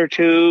tournament or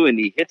two and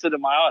he hits it a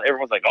mile.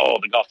 Everyone's like, oh,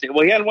 the golf team.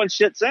 Well, he hasn't won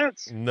shit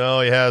since.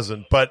 No, he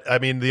hasn't. But, I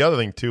mean, the other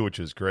thing, too, which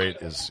is great,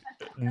 is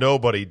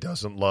nobody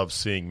doesn't love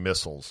seeing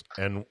missiles.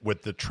 And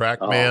with the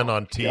TrackMan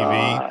on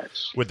TV,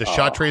 with the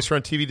shot tracer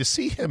on TV, to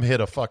see him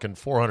hit a fucking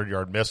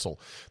 400-yard missile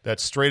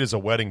that's straight as a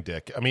wedding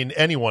dick. I mean,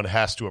 anyone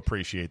has to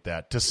appreciate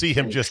that. To see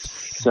him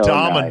just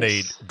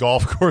dominate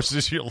golf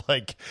courses, you're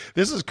like,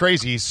 this is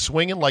crazy. He's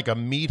swinging like a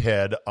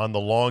meathead on the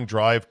long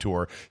drive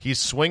tour. He's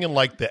swinging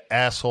like the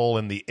asshole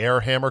in the Air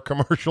Hammer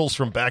commercials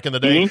from back in the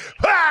day.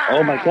 Mm-hmm.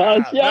 Oh my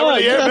God! Yeah,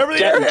 remember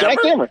the Air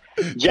Hammer?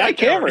 Jack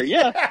Hammer,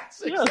 yeah.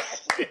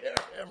 Yes.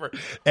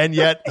 And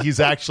yet he's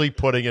actually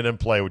putting it in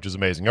play, which is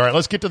amazing. All right,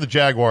 let's get to the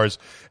Jaguars,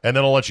 and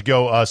then I'll let you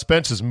go.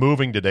 Spence is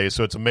moving today,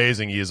 so it's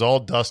amazing. He is all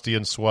dusty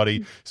and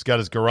sweaty. He's got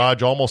his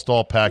garage almost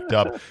all packed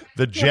up.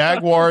 The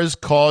Jaguars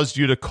caused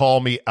you to call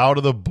me out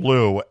of the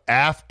blue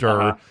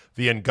after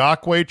the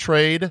Ngakoue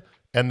trade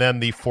and then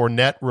the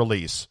Fournette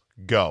release.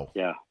 Go.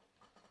 Yeah.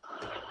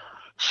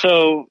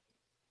 So,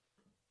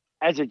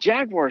 as a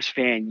Jaguars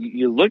fan,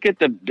 you look at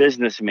the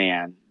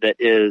businessman that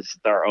is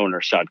our owner,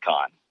 Shad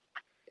Khan,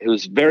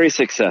 who's very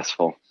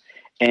successful.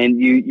 And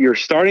you're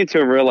starting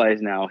to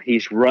realize now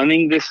he's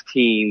running this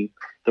team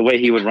the way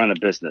he would run a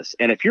business.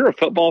 And if you're a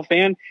football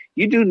fan,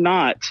 you do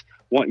not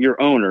want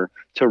your owner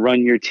to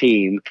run your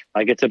team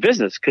like it's a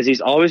business, because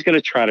he's always going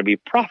to try to be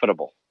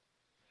profitable.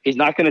 He's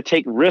not going to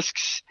take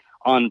risks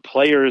on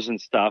players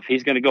and stuff.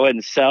 He's going to go ahead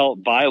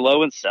and buy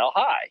low and sell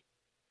high.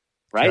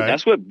 Right?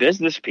 That's what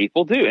business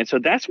people do. And so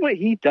that's what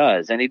he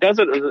does. And he does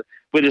it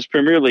with his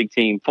Premier League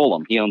team,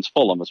 Fulham. He owns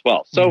Fulham as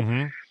well. So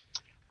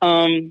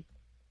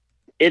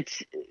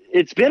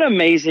it's been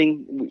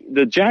amazing.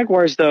 The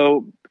Jaguars,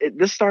 though,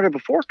 this started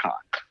before Khan.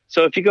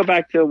 So if you go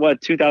back to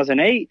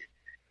 2008,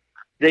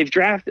 they've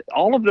drafted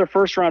all of their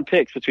first round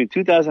picks between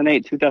 2008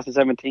 and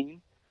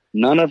 2017.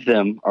 None of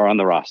them are on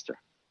the roster.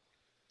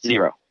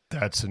 Zero.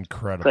 That's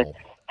incredible. Like,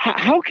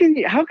 how can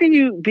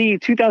you be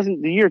the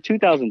year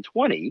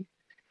 2020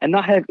 and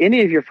not have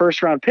any of your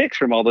first round picks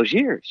from all those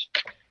years,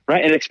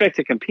 right? And expect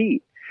to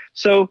compete.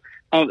 So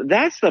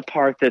that's the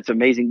part that's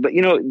amazing. But,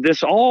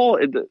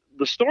 the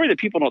story that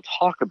people don't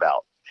talk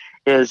about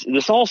is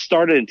this all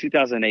started in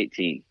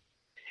 2018.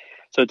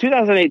 So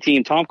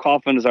 2018, Tom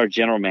Coughlin is our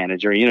general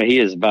manager. He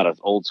is about as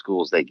old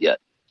school as they get.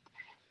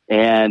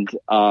 And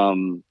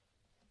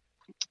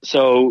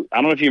so I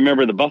don't know if you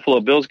remember the Buffalo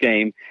Bills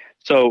game.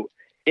 So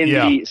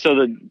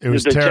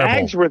the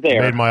Jags were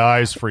there. It made my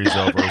eyes freeze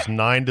over. It was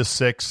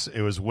 9-6.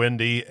 It was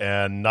windy,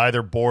 and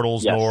neither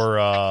Bortles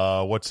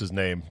nor what's his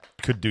name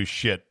could do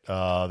shit.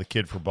 The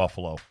kid for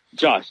Buffalo,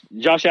 Josh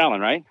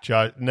Allen, right?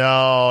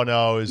 No,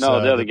 it was the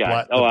other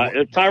guy.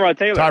 Tyrod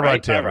Taylor.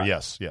 Tyrod Taylor.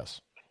 Yes.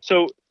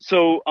 So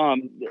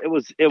it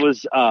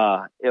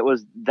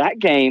was that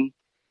game,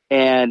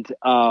 and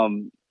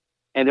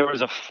there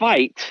was a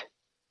fight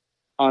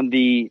on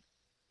the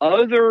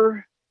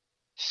other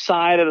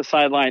side of the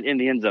sideline in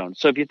the end zone.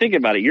 So if you think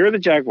about it, you're the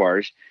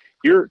Jaguars,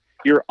 you're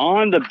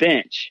on the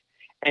bench,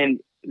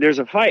 and there's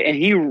a fight, and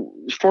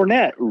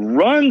Fournette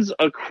runs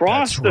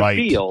across the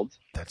field.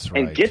 That's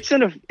right. And gets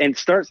and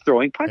starts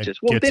throwing punches.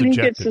 Then he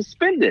gets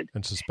suspended.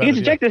 He gets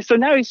ejected, so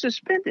now he's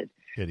suspended.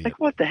 Idiot. Like,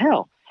 what the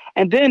hell?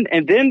 And then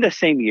the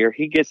same year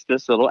he gets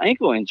this little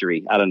ankle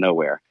injury out of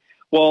nowhere.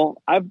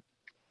 Well, I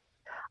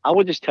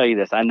will just tell you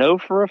this. I know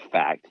for a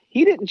fact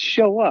he didn't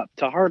show up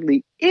to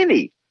hardly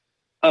any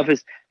of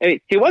his.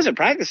 He wasn't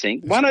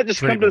practicing. Why not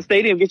just come to the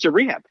stadium and get your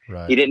rehab?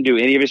 Right. He didn't do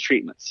any of his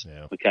treatments.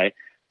 Yeah. Okay.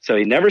 So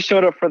he never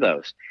showed up for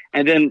those.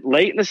 And then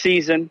late in the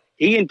season,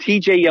 he and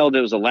TJ Yeldon,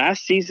 it was the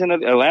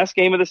last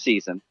game of the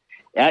season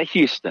at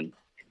Houston,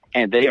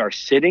 and they are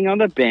sitting on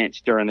the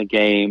bench during the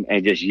game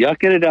and just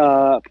yucking it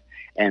up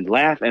and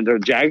laugh. And the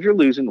Jags are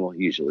losing, well,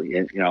 usually,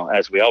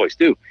 as we always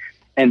do.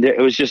 And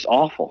it was just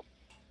awful.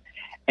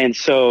 And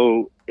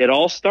so it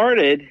all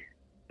started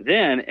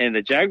then, and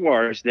the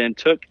Jaguars then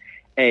took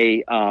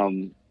a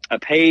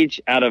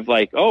page out of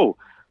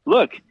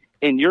look,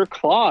 in your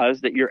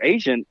clause that your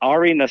agent,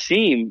 Ari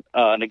Nassim,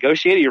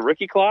 negotiated, your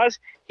rookie clause,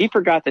 he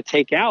forgot to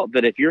take out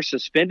that if you're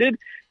suspended,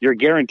 your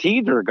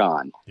guarantees are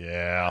gone.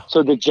 Yeah.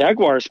 So the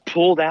Jaguars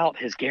pulled out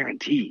his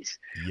guarantees.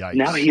 Yikes.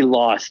 Now he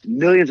lost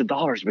millions of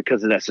dollars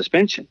because of that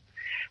suspension.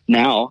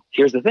 Now,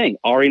 here's the thing.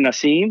 Ari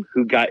Nassim,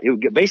 who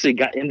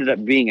ended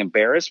up being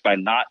embarrassed by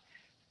not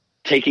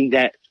taking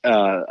that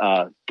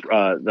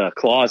the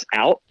clause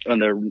out on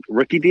the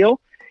rookie deal,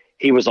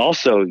 he was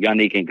also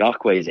Yannick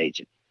Ngakoue's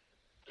agent.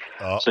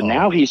 So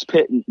now he's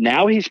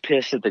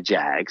pissed at the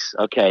Jags,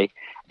 okay,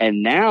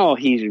 and now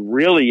he's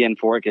really in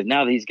for it because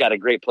now he's got a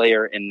great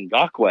player in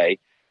Ngakoue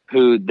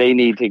who they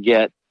need to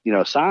get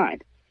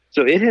signed.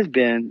 So it has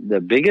been the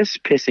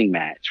biggest pissing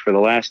match for the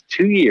last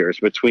 2 years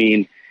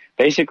between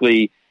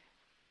basically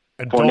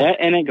Fournette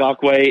and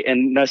Ngakoue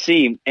and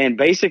Nassim, and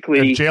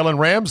Jalen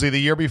Ramsey the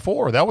year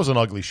before. That was an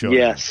ugly show.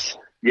 Yes.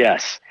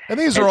 And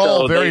these are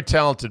all very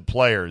talented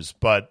players,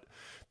 but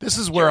this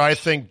is where I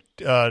think,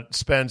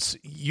 Spence,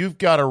 you've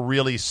got to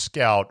really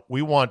scout.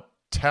 We want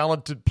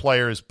talented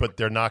players, but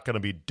they're not going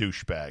to be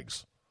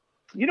douchebags.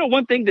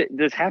 One thing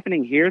that's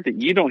happening here that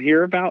you don't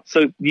hear about.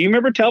 So do you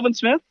remember Telvin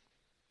Smith?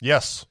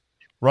 Yes.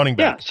 Running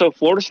back. Yeah. So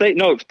Florida State.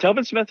 No,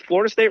 Telvin Smith,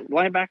 Florida State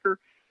linebacker.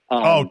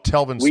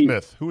 Telvin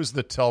Smith. Who is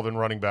the Telvin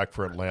running back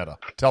for Atlanta?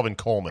 Telvin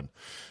Coleman.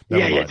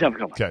 Telvin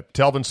Coleman. Okay,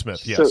 Telvin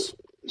Smith. Yes.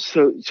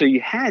 So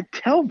you had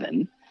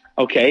Telvin,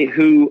 okay,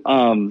 who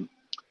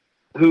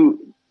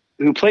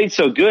played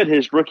so good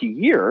his rookie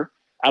year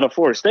out of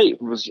Florida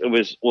State was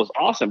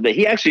awesome. That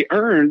he actually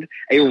earned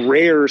a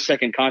rare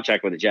second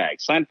contract with the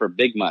Jags, signed for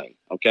big money.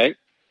 Okay.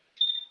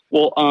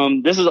 Well,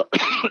 this is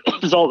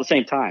this is all at the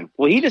same time.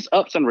 Well, he just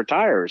ups and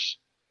retires.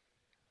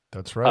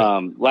 That's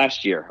right.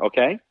 Last year.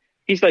 Okay.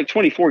 He's like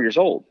 24 years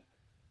old.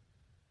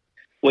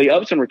 Well, he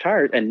ups and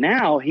retired, and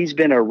now he's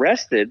been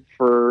arrested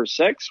for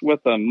sex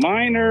with a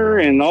minor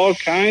and all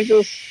kinds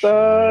of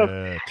stuff,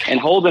 and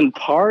holding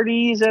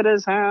parties at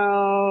his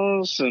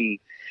house, and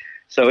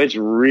so it's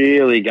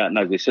really gotten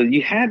ugly. So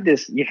you had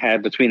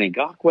between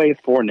Ngakoue,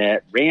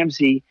 Fournette,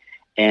 Ramsey,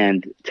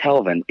 and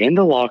Telvin in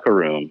the locker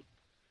room.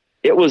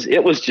 It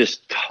was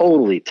just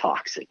totally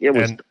toxic. It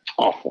was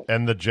awful.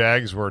 And the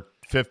Jags were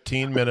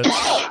 15 minutes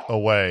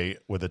away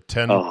with a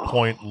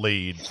 10-point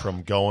lead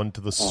from going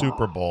to the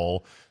Super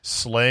Bowl,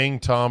 slaying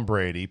Tom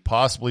Brady,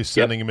 possibly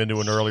sending him into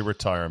an early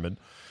retirement,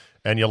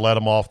 and you let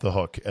him off the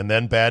hook. And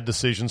then bad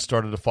decisions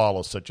started to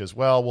follow, such as,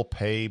 well, we'll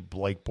pay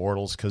Blake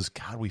Bortles because,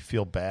 God, we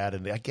feel bad.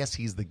 And I guess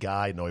he's the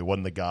guy. No, he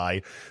wasn't the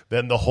guy.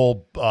 Then the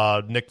whole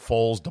Nick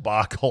Foles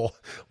debacle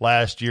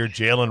last year,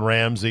 Jalen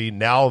Ramsey.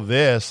 Now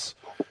this.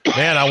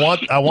 Man,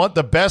 I want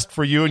the best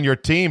for you and your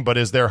team, but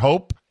is there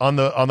hope on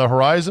the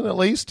horizon at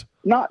least?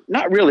 Not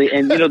really.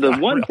 And the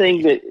one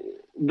thing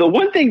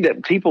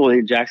that people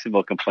in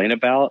Jacksonville complain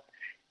about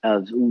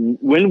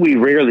when we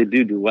rarely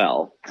do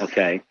well,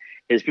 okay,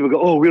 is people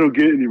go, "Oh, we don't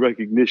get any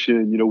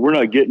recognition. We're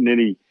not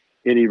getting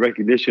any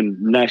recognition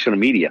in national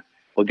media."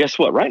 Well, guess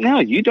what? Right now,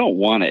 you don't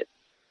want it,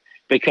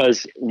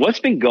 because what's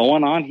been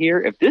going on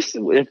here? If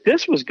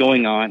this was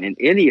going on in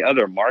any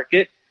other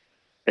market,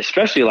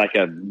 especially like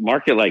a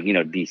market like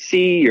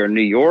DC or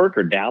New York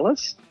or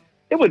Dallas,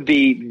 it would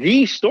be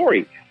the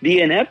story.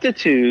 The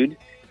ineptitude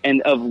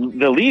and of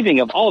the leaving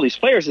of all these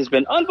players has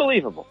been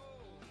unbelievable.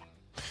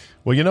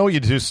 Well, you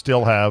do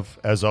still have,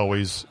 as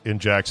always, in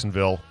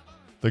Jacksonville,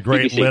 the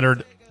great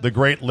Leonard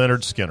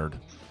Skinnard.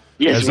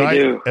 Yes, we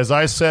do. As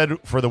I said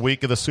for the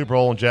week of the Super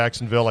Bowl in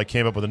Jacksonville, I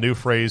came up with a new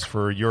phrase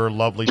for your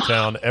lovely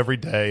town every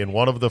day, and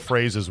one of the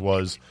phrases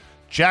was,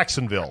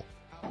 Jacksonville,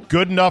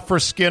 good enough for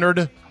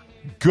Skinnard,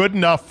 good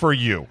enough for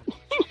you.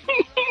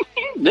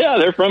 Yeah,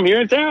 they're from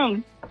here in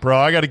town. Bro,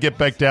 I got to get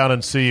back down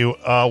and see you.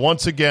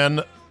 Once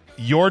again,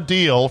 your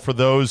deal for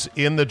those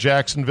in the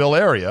Jacksonville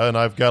area, and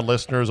I've got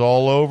listeners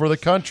all over the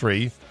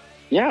country.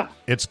 Yeah.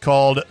 It's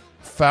called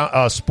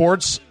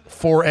Sports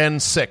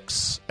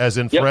 4N6, as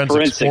in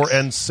forensics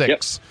 4N6.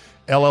 Yep.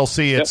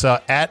 LLC. It's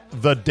at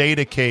The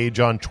Data Cage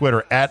on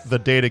Twitter, at The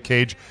Data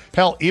Cage.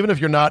 Hell, even if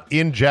you're not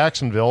in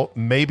Jacksonville,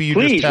 maybe you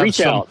just have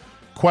some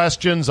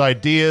questions,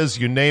 ideas,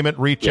 you name it,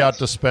 reach out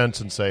to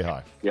Spence and say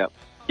hi. Yep.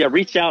 Yeah,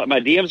 reach out. My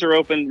DMs are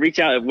open. Reach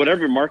out at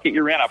whatever market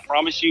you're in. I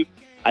promise you,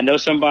 I know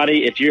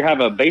somebody. If you have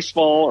a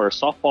baseball or a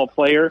softball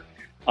player,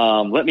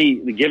 let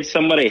me give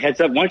somebody a heads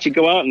up. Why don't you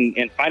go out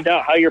and find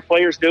out how your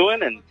player's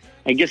doing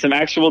and get some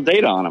actual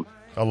data on them.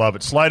 I love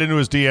it. Slide into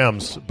his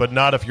DMs, but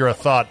not if you're a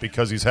thought,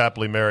 because he's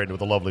happily married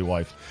with a lovely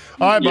wife.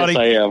 All right, buddy. Yes,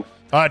 I am. All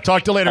right,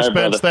 talk to you later, right, Spence.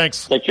 brother.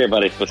 Thanks. Take care,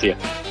 buddy. We'll see you.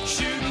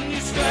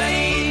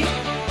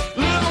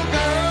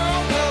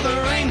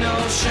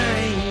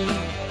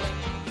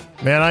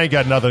 Man, I ain't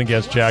got nothing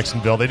against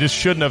Jacksonville. They just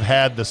shouldn't have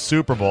had the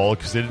Super Bowl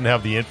because they didn't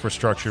have the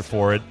infrastructure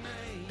for it.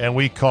 And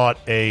we caught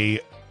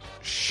a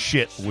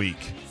shit week,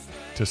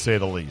 to say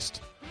the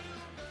least.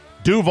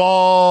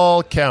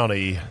 Duval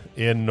County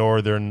in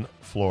northern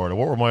Florida.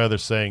 What were my other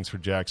sayings for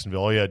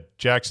Jacksonville? Oh, yeah,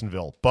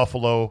 Jacksonville.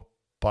 Buffalo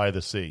by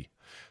the sea.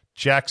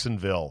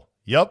 Jacksonville.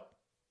 Yep,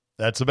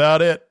 that's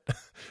about it.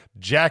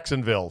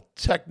 Jacksonville.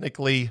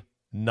 Technically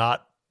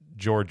not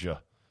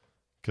Georgia,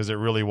 because it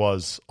really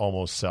was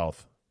almost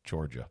South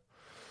Georgia.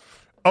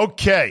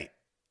 Okay,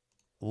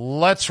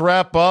 let's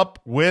wrap up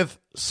with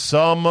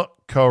some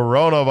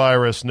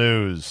coronavirus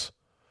news.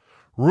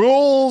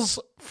 Rules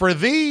for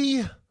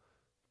thee,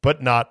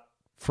 but not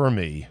for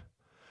me.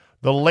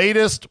 The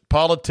latest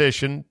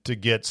politician to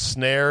get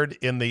snared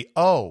in the,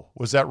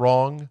 was that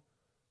wrong?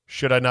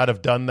 Should I not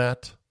have done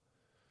that?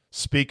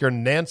 Speaker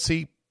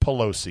Nancy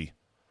Pelosi.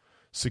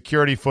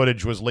 Security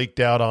footage was leaked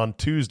out on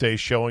Tuesday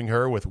showing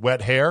her with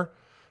wet hair,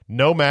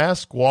 no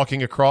mask,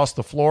 walking across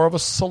the floor of a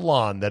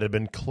salon that had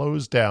been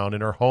closed down in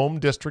her home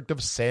district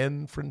of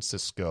San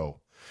Francisco.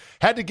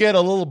 Had to get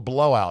a little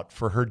blowout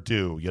for her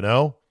due,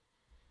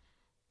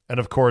 And,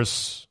 of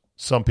course,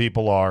 some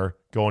people are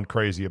going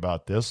crazy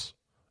about this.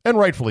 And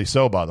rightfully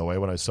so, by the way,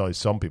 when I say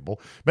some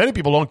people. Many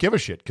people don't give a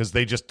shit because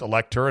they just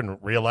elect her and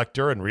reelect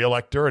her and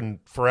reelect her and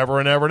forever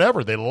and ever and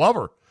ever. They love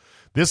her.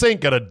 This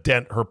ain't going to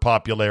dent her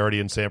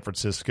popularity in San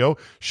Francisco.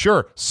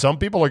 Sure, some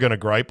people are going to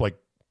gripe like,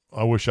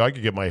 I wish I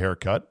could get my hair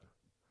cut.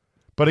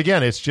 But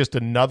again, it's just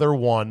another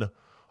one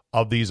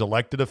of these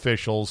elected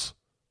officials,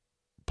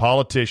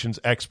 politicians,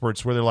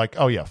 experts, where they're like,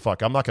 oh, yeah,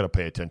 fuck, I'm not going to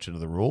pay attention to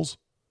the rules.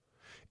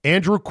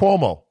 Andrew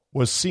Cuomo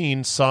was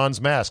seen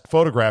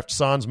photographed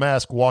sans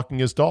mask walking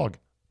his dog.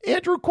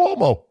 Andrew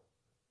Cuomo.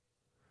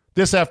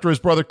 This after his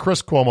brother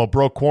Chris Cuomo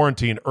broke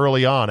quarantine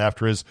early on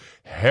after his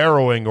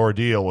harrowing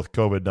ordeal with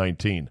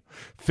COVID-19.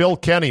 Phil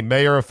Kenny,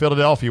 mayor of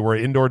Philadelphia, where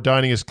indoor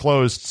dining is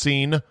closed,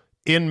 seen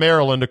in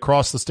Maryland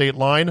across the state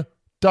line,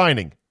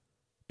 dining,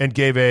 and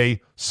gave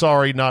a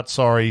sorry, not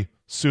sorry,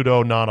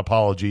 pseudo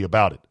non-apology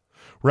about it.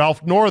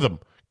 Ralph Northam,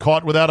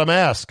 caught without a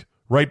mask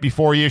right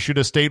before he issued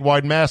a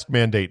statewide mask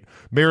mandate.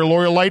 Mayor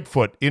Lori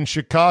Lightfoot in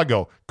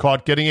Chicago,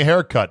 caught getting a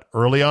haircut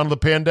early on in the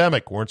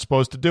pandemic. Weren't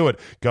supposed to do it.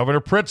 Governor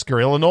Pritzker,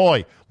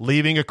 Illinois,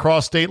 leaving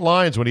across state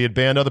lines when he had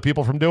banned other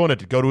people from doing it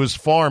to go to his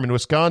farm in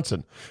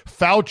Wisconsin.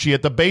 Fauci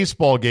at the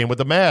baseball game with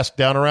the mask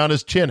down around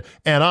his chin,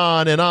 and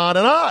on and on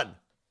and on.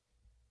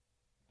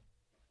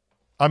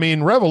 I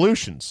mean,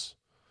 revolutions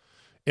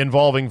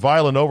involving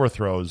violent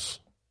overthrows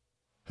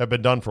have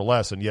been done for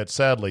less, and yet,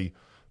 sadly,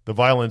 the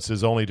violence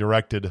is only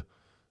directed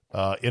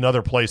in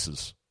other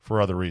places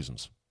for other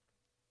reasons.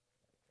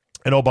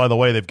 And oh, by the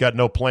way, they've got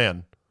no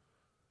plan.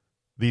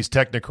 These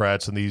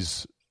technocrats and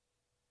these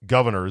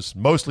governors,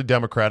 mostly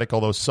Democratic,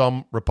 although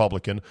some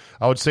Republican.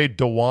 I would say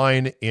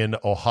DeWine in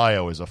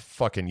Ohio is a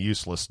fucking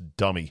useless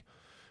dummy.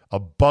 A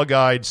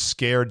bug-eyed,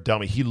 scared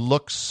dummy. He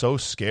looks so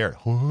scared.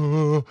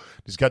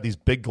 He's got these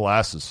big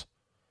glasses.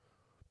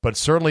 But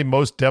certainly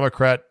most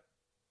Democrat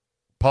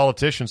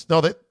politicians,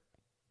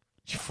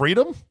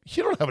 freedom?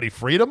 You don't have any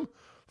freedom.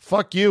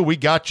 Fuck you. We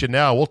got you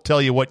now. We'll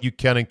tell you what you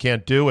can and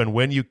can't do and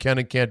when you can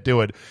and can't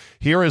do it.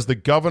 Here is the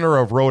governor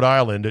of Rhode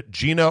Island,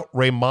 Gina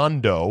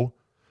Raimondo.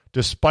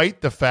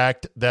 Despite the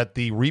fact that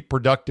the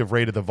reproductive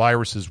rate of the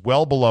virus is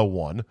well below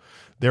 1,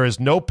 there is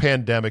no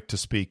pandemic to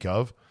speak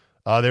of.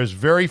 There's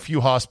very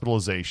few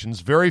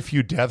hospitalizations, very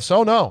few deaths.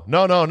 Oh, no.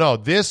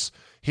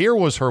 Here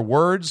was her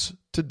words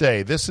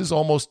today. This is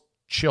almost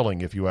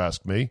chilling, if you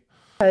ask me.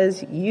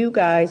 Because you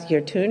guys,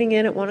 you're tuning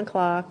in at 1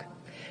 o'clock.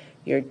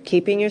 You're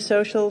keeping your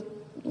social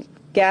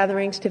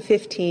gatherings to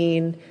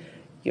 15.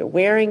 You're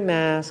wearing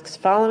masks,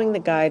 following the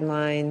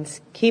guidelines,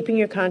 keeping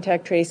your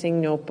contact tracing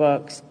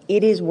notebooks.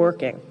 It is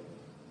working.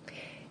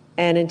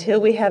 And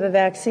until we have a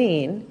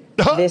vaccine,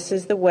 this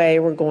is the way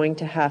we're going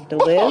to have to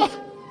live.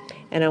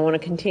 And I want to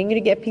continue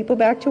to get people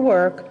back to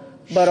work,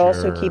 but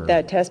also keep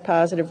that test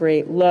positive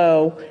rate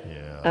low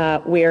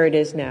where it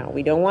is now.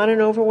 We don't want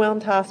an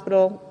overwhelmed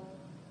hospital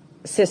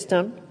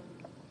system,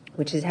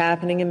 which is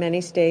happening in many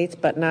states,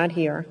 but not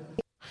here.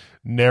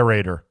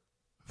 Narrator,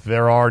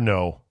 there are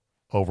no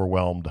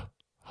overwhelmed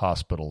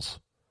hospitals.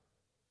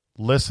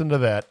 Listen to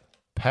that.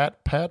 Pat,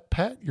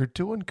 you're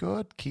doing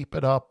good. Keep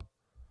it up.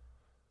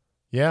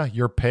 Yeah,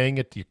 you're paying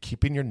it. You're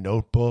keeping your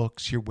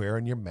notebooks. You're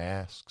wearing your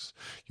masks.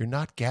 You're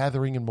not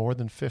gathering in more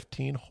than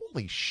 15.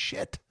 Holy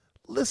shit.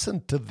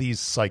 Listen to these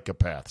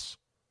psychopaths.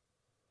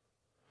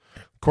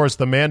 Of course,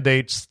 the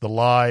mandates, the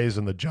lies,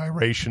 and the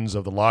gyrations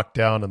of the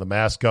lockdown and the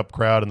mask up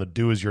crowd and the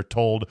do as you're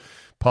told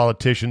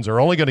politicians are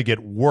only going to get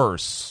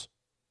worse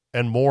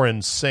and more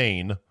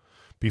insane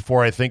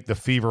before I think the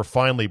fever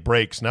finally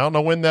breaks. Now, I don't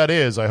know when that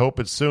is. I hope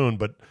it's soon,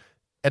 but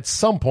at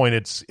some point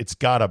it's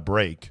got to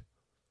break.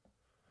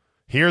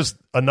 Here's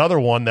another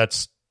one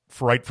that's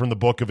right from the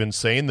book of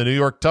insane. The New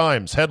York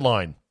Times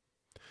headline: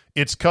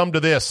 "It's come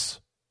to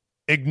this.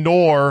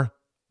 Ignore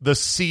the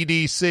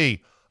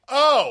CDC."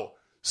 Oh,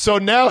 so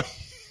now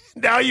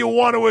you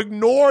want to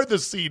ignore the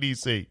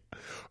CDC.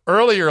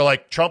 Earlier,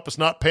 like, Trump is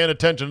not paying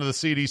attention to the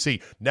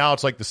CDC. Now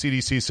it's like the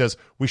CDC says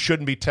we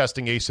shouldn't be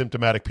testing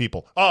asymptomatic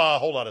people.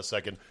 Hold on a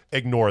second.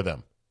 Ignore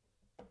them.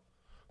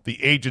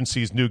 The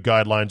agency's new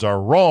guidelines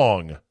are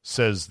wrong,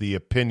 says the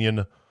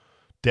opinion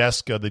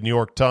desk of the New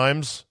York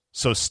Times.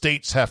 So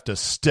states have to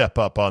step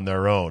up on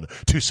their own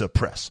to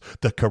suppress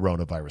the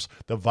coronavirus.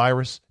 The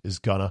virus is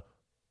gonna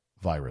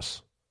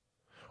virus.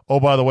 Oh,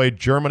 by the way,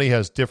 Germany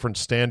has different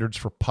standards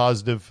for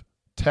positive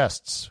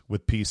tests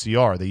with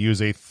PCR. They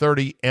use a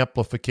 30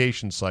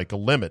 amplification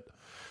cycle limit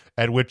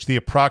at which the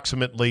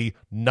approximately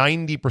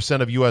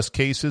 90% of U.S.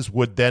 cases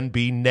would then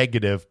be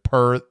negative,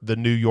 per the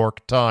New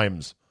York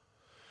Times.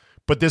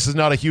 But this is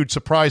not a huge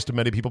surprise to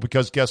many people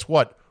because guess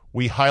what?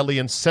 We highly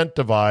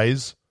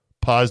incentivize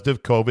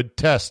positive COVID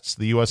tests.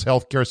 The U.S.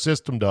 healthcare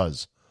system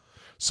does.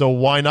 So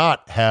why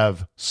not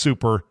have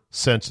super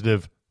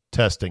sensitive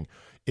testing?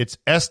 It's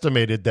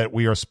estimated that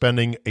we are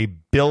spending $1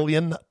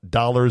 billion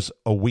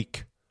a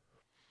week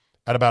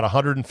at about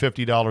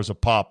 $150 a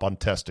pop on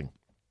testing.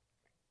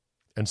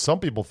 And some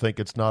people think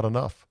it's not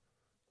enough.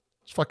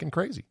 It's fucking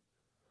crazy.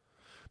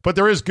 But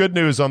there is good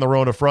news on the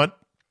Rona front.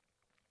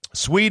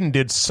 Sweden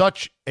did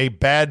such a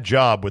bad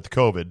job with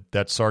COVID,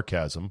 that's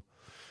sarcasm,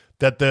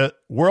 that the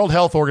World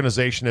Health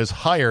Organization has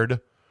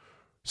hired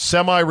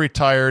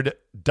semi-retired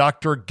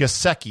Dr.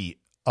 Gesicki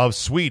of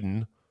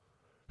Sweden,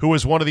 who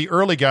was one of the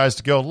early guys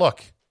to go,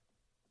 look,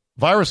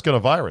 virus gonna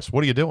virus.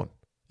 What are you doing?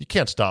 You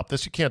can't stop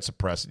this. You can't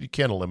suppress it. You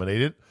can't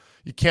eliminate it.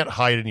 You can't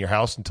hide it in your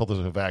house until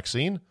there's a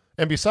vaccine.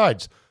 And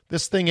besides,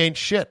 this thing ain't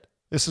shit.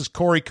 This is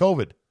Corey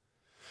COVID.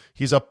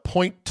 He's a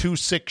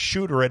 .26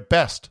 shooter at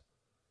best.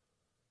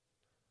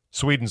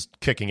 Sweden's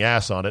kicking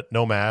ass on it.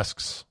 No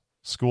masks.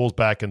 School's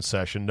back in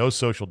session. No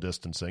social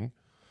distancing.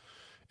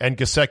 And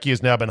Gesicki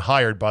has now been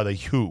hired by the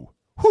WHO.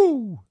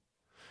 Whoo!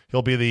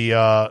 He'll be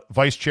the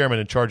vice chairman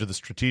in charge of the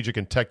Strategic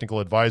and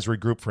Technical Advisory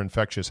Group for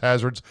Infectious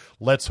Hazards.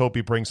 Let's hope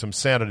he brings some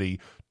sanity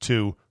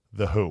to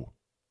the WHO.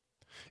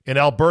 In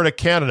Alberta,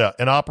 Canada,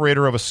 an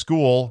operator of a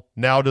school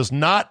now does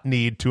not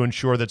need to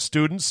ensure that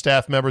students,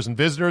 staff members, and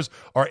visitors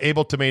are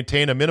able to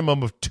maintain a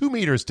minimum of 2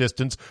 meters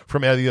distance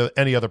from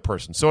any other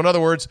person. So in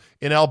other words,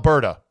 in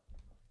Alberta,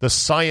 the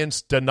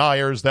science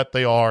deniers that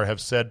they are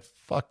have said,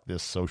 fuck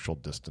this social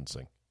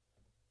distancing.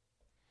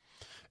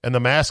 And the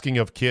masking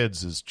of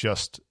kids is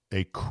just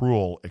a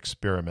cruel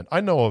experiment.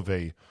 I know of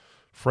a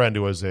friend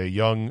who has a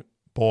young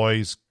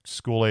boy,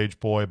 school-age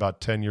boy,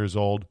 about 10 years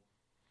old.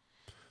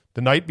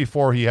 The night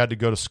before he had to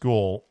go to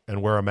school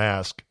and wear a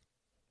mask,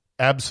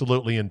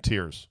 absolutely in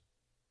tears,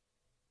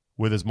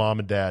 with his mom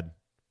and dad,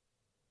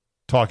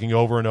 talking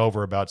over and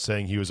over about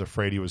saying he was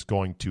afraid he was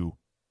going to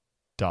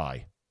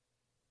die.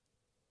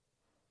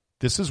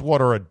 This is what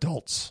our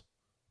adults,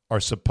 our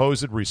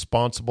supposed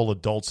responsible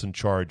adults in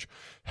charge,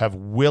 have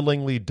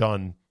willingly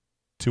done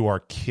to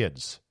our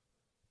kids.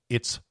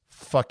 It's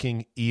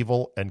fucking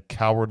evil and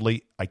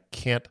cowardly. I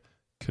can't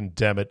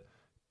condemn it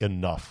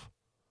enough.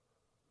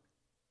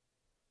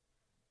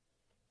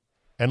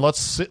 And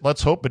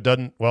let's hope it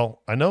doesn't.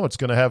 Well, I know it's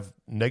going to have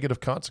negative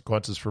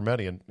consequences for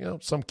many, and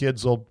some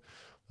kids will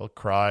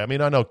cry. I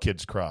mean, I know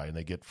kids cry and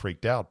they get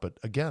freaked out, but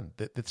again,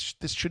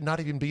 this should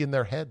not even be in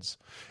their heads.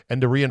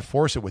 And to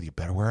reinforce it with, you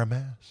better wear a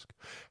mask.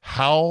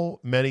 How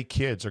many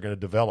kids are going to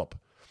develop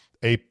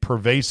a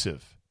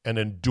pervasive and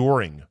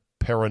enduring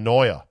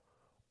paranoia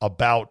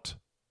about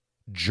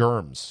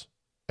germs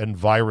and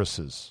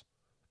viruses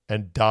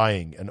and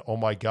dying, and oh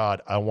my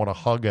God, I don't want to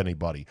hug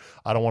anybody.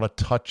 I don't want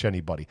to touch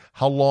anybody.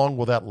 How long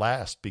will that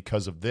last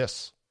because of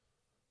this?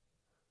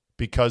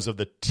 Because of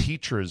the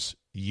teachers'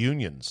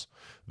 unions,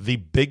 the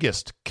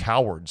biggest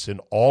cowards in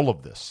all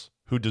of this,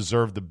 who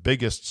deserve the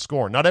biggest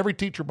scorn. Not every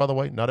teacher, by the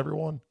way, not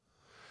everyone.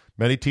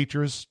 Many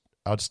teachers,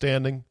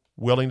 outstanding,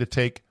 willing to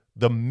take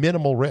the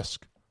minimal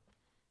risk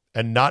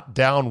and not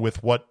down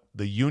with what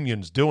the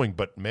union's doing,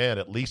 but man,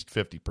 at least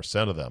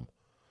 50% of them,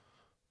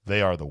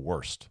 they are the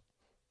worst.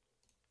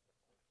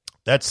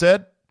 That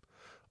said,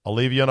 I'll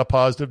leave you on a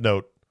positive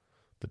note.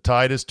 The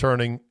tide is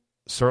turning,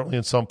 certainly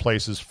in some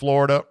places.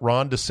 Florida,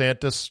 Ron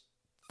DeSantis,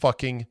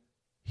 fucking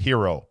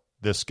hero,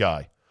 this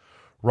guy.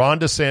 Ron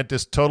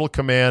DeSantis, total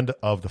command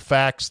of the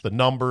facts, the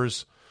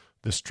numbers,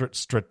 the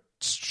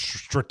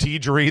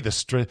strategery,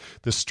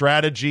 the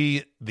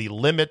strategy, the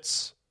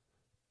limits,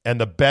 and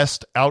the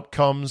best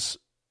outcomes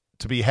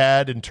to be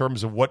had in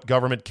terms of what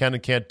government can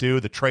and can't do,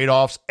 the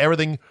trade-offs,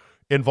 everything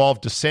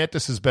involved.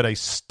 DeSantis has been a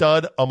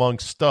stud among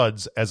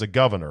studs as a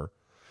governor.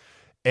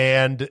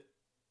 And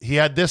he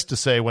had this to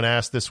say when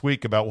asked this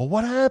week about, well,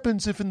 what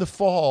happens if in the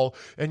fall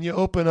and you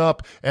open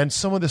up and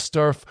some of the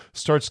stuff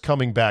starts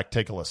coming back?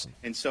 Take a listen.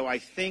 And so I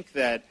think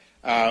that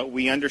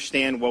we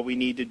understand what we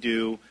need to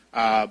do,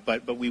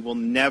 but we will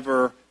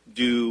never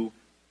do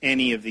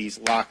any of these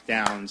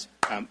lockdowns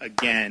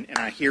again. And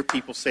I hear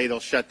people say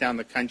they'll shut down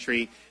the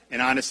country,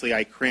 and honestly,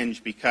 I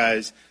cringe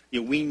because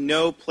we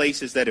know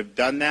places that have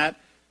done that.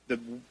 The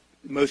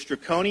most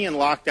draconian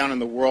lockdown in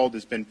the world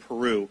has been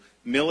Peru,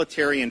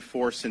 military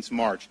enforced since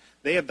March.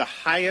 They have the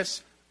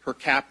highest per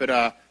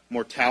capita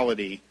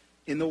mortality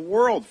in the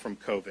world from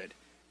COVID.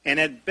 And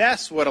at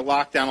best, what a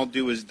lockdown will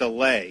do is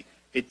delay.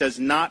 It does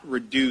not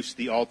reduce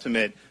the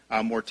ultimate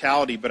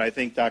mortality, but I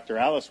think Dr.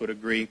 Alice would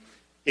agree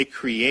it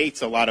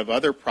creates a lot of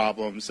other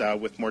problems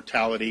with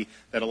mortality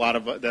that a lot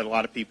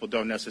of people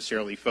don't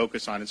necessarily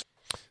focus on.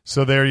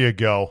 So there you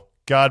go.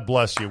 God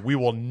bless you. We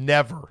will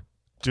never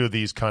do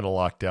these kind of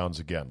lockdowns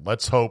again.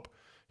 Let's hope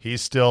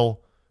he's still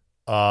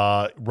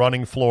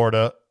running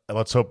Florida, and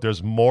let's hope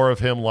there's more of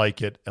him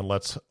like it, and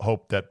let's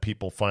hope that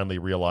people finally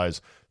realize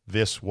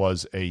this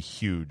was a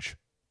huge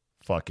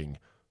fucking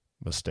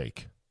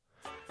mistake.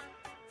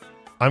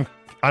 I'm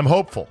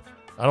hopeful.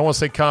 I don't want to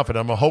say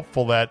confident. I'm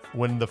hopeful that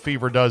when the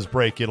fever does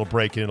break, it'll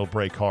break and it'll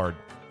break hard.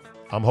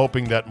 I'm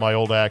hoping that my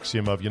old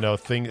axiom of,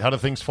 how do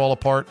things fall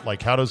apart?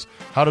 Like how does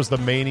the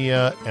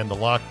mania and the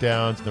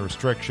lockdowns and the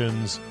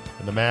restrictions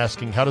and the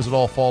masking, how does it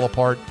all fall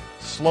apart?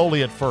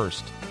 Slowly at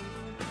first,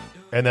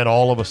 and then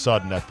all of a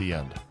sudden at the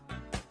end.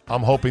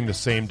 I'm hoping the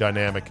same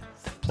dynamic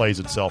plays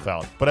itself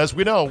out. But as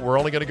we know, we're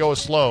only going to go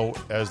as slow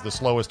as the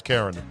slowest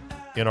Karen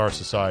in our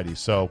society.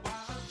 So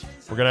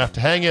we're going to have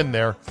to hang in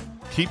there.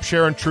 Keep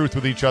sharing truth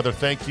with each other.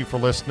 Thank you for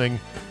listening.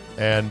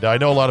 And I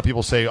know a lot of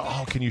people say,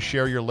 oh, can you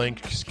share your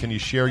link? Can you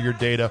share your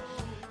data?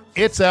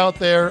 It's out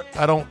there.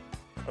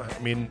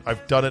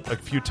 I've done it a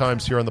few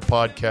times here on the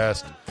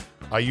podcast.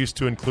 I used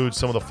to include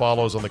some of the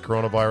follows on the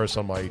coronavirus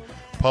on my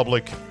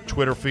public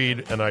Twitter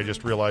feed, and I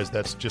just realized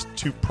that's just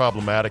too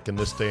problematic in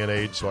this day and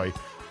age, so I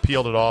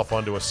peeled it off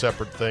onto a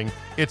separate thing.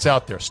 It's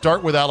out there.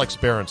 Start with Alex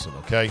Berenson,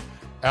 okay?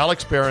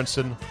 Alex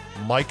Berenson,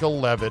 Michael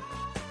Levitt,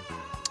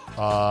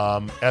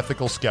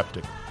 Ethical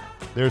Skeptic.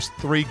 There's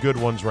 3 good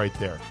ones right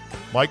there.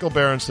 Michael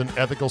Berenson,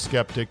 Ethical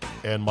Skeptic,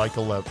 and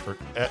Michael Levitt.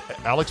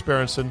 Alex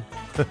Berenson,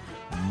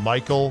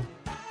 Michael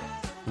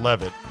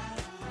Levitt,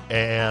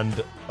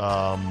 and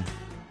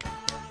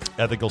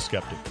ethical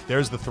skeptic.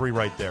 There's the 3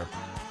 right there.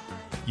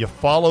 You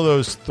follow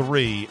those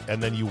 3,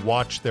 and then you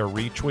watch their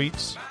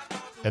retweets,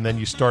 and then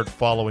you start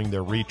following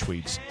their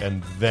retweets,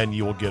 and then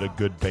you will get a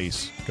good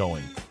base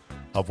going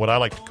of what I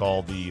like to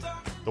call the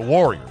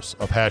warriors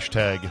of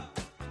hashtag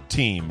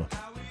team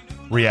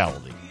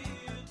reality.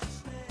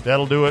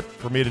 That'll do it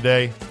for me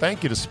today.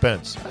 Thank you to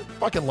Spence. I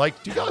fucking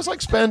like. Do you guys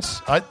like Spence?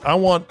 I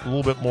want a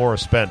little bit more of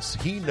Spence.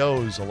 He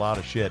knows a lot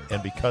of shit,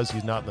 and because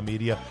he's not in the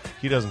media,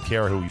 he doesn't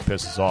care who he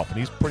pisses off, and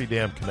he's pretty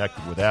damn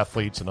connected with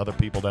athletes and other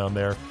people down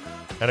there,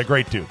 and a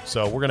great dude.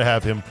 So we're gonna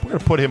have him. We're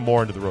gonna put him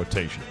more into the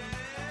rotation.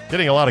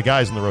 Getting a lot of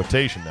guys in the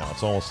rotation now.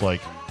 It's almost like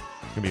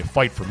it's gonna be a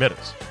fight for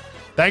minutes.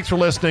 Thanks for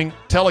listening.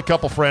 Tell a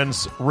couple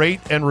friends. Rate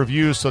and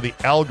review so the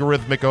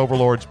algorithmic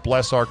overlords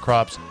bless our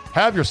crops.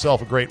 Have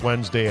yourself a great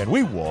Wednesday, and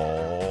we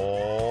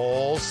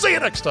will see you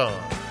next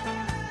time.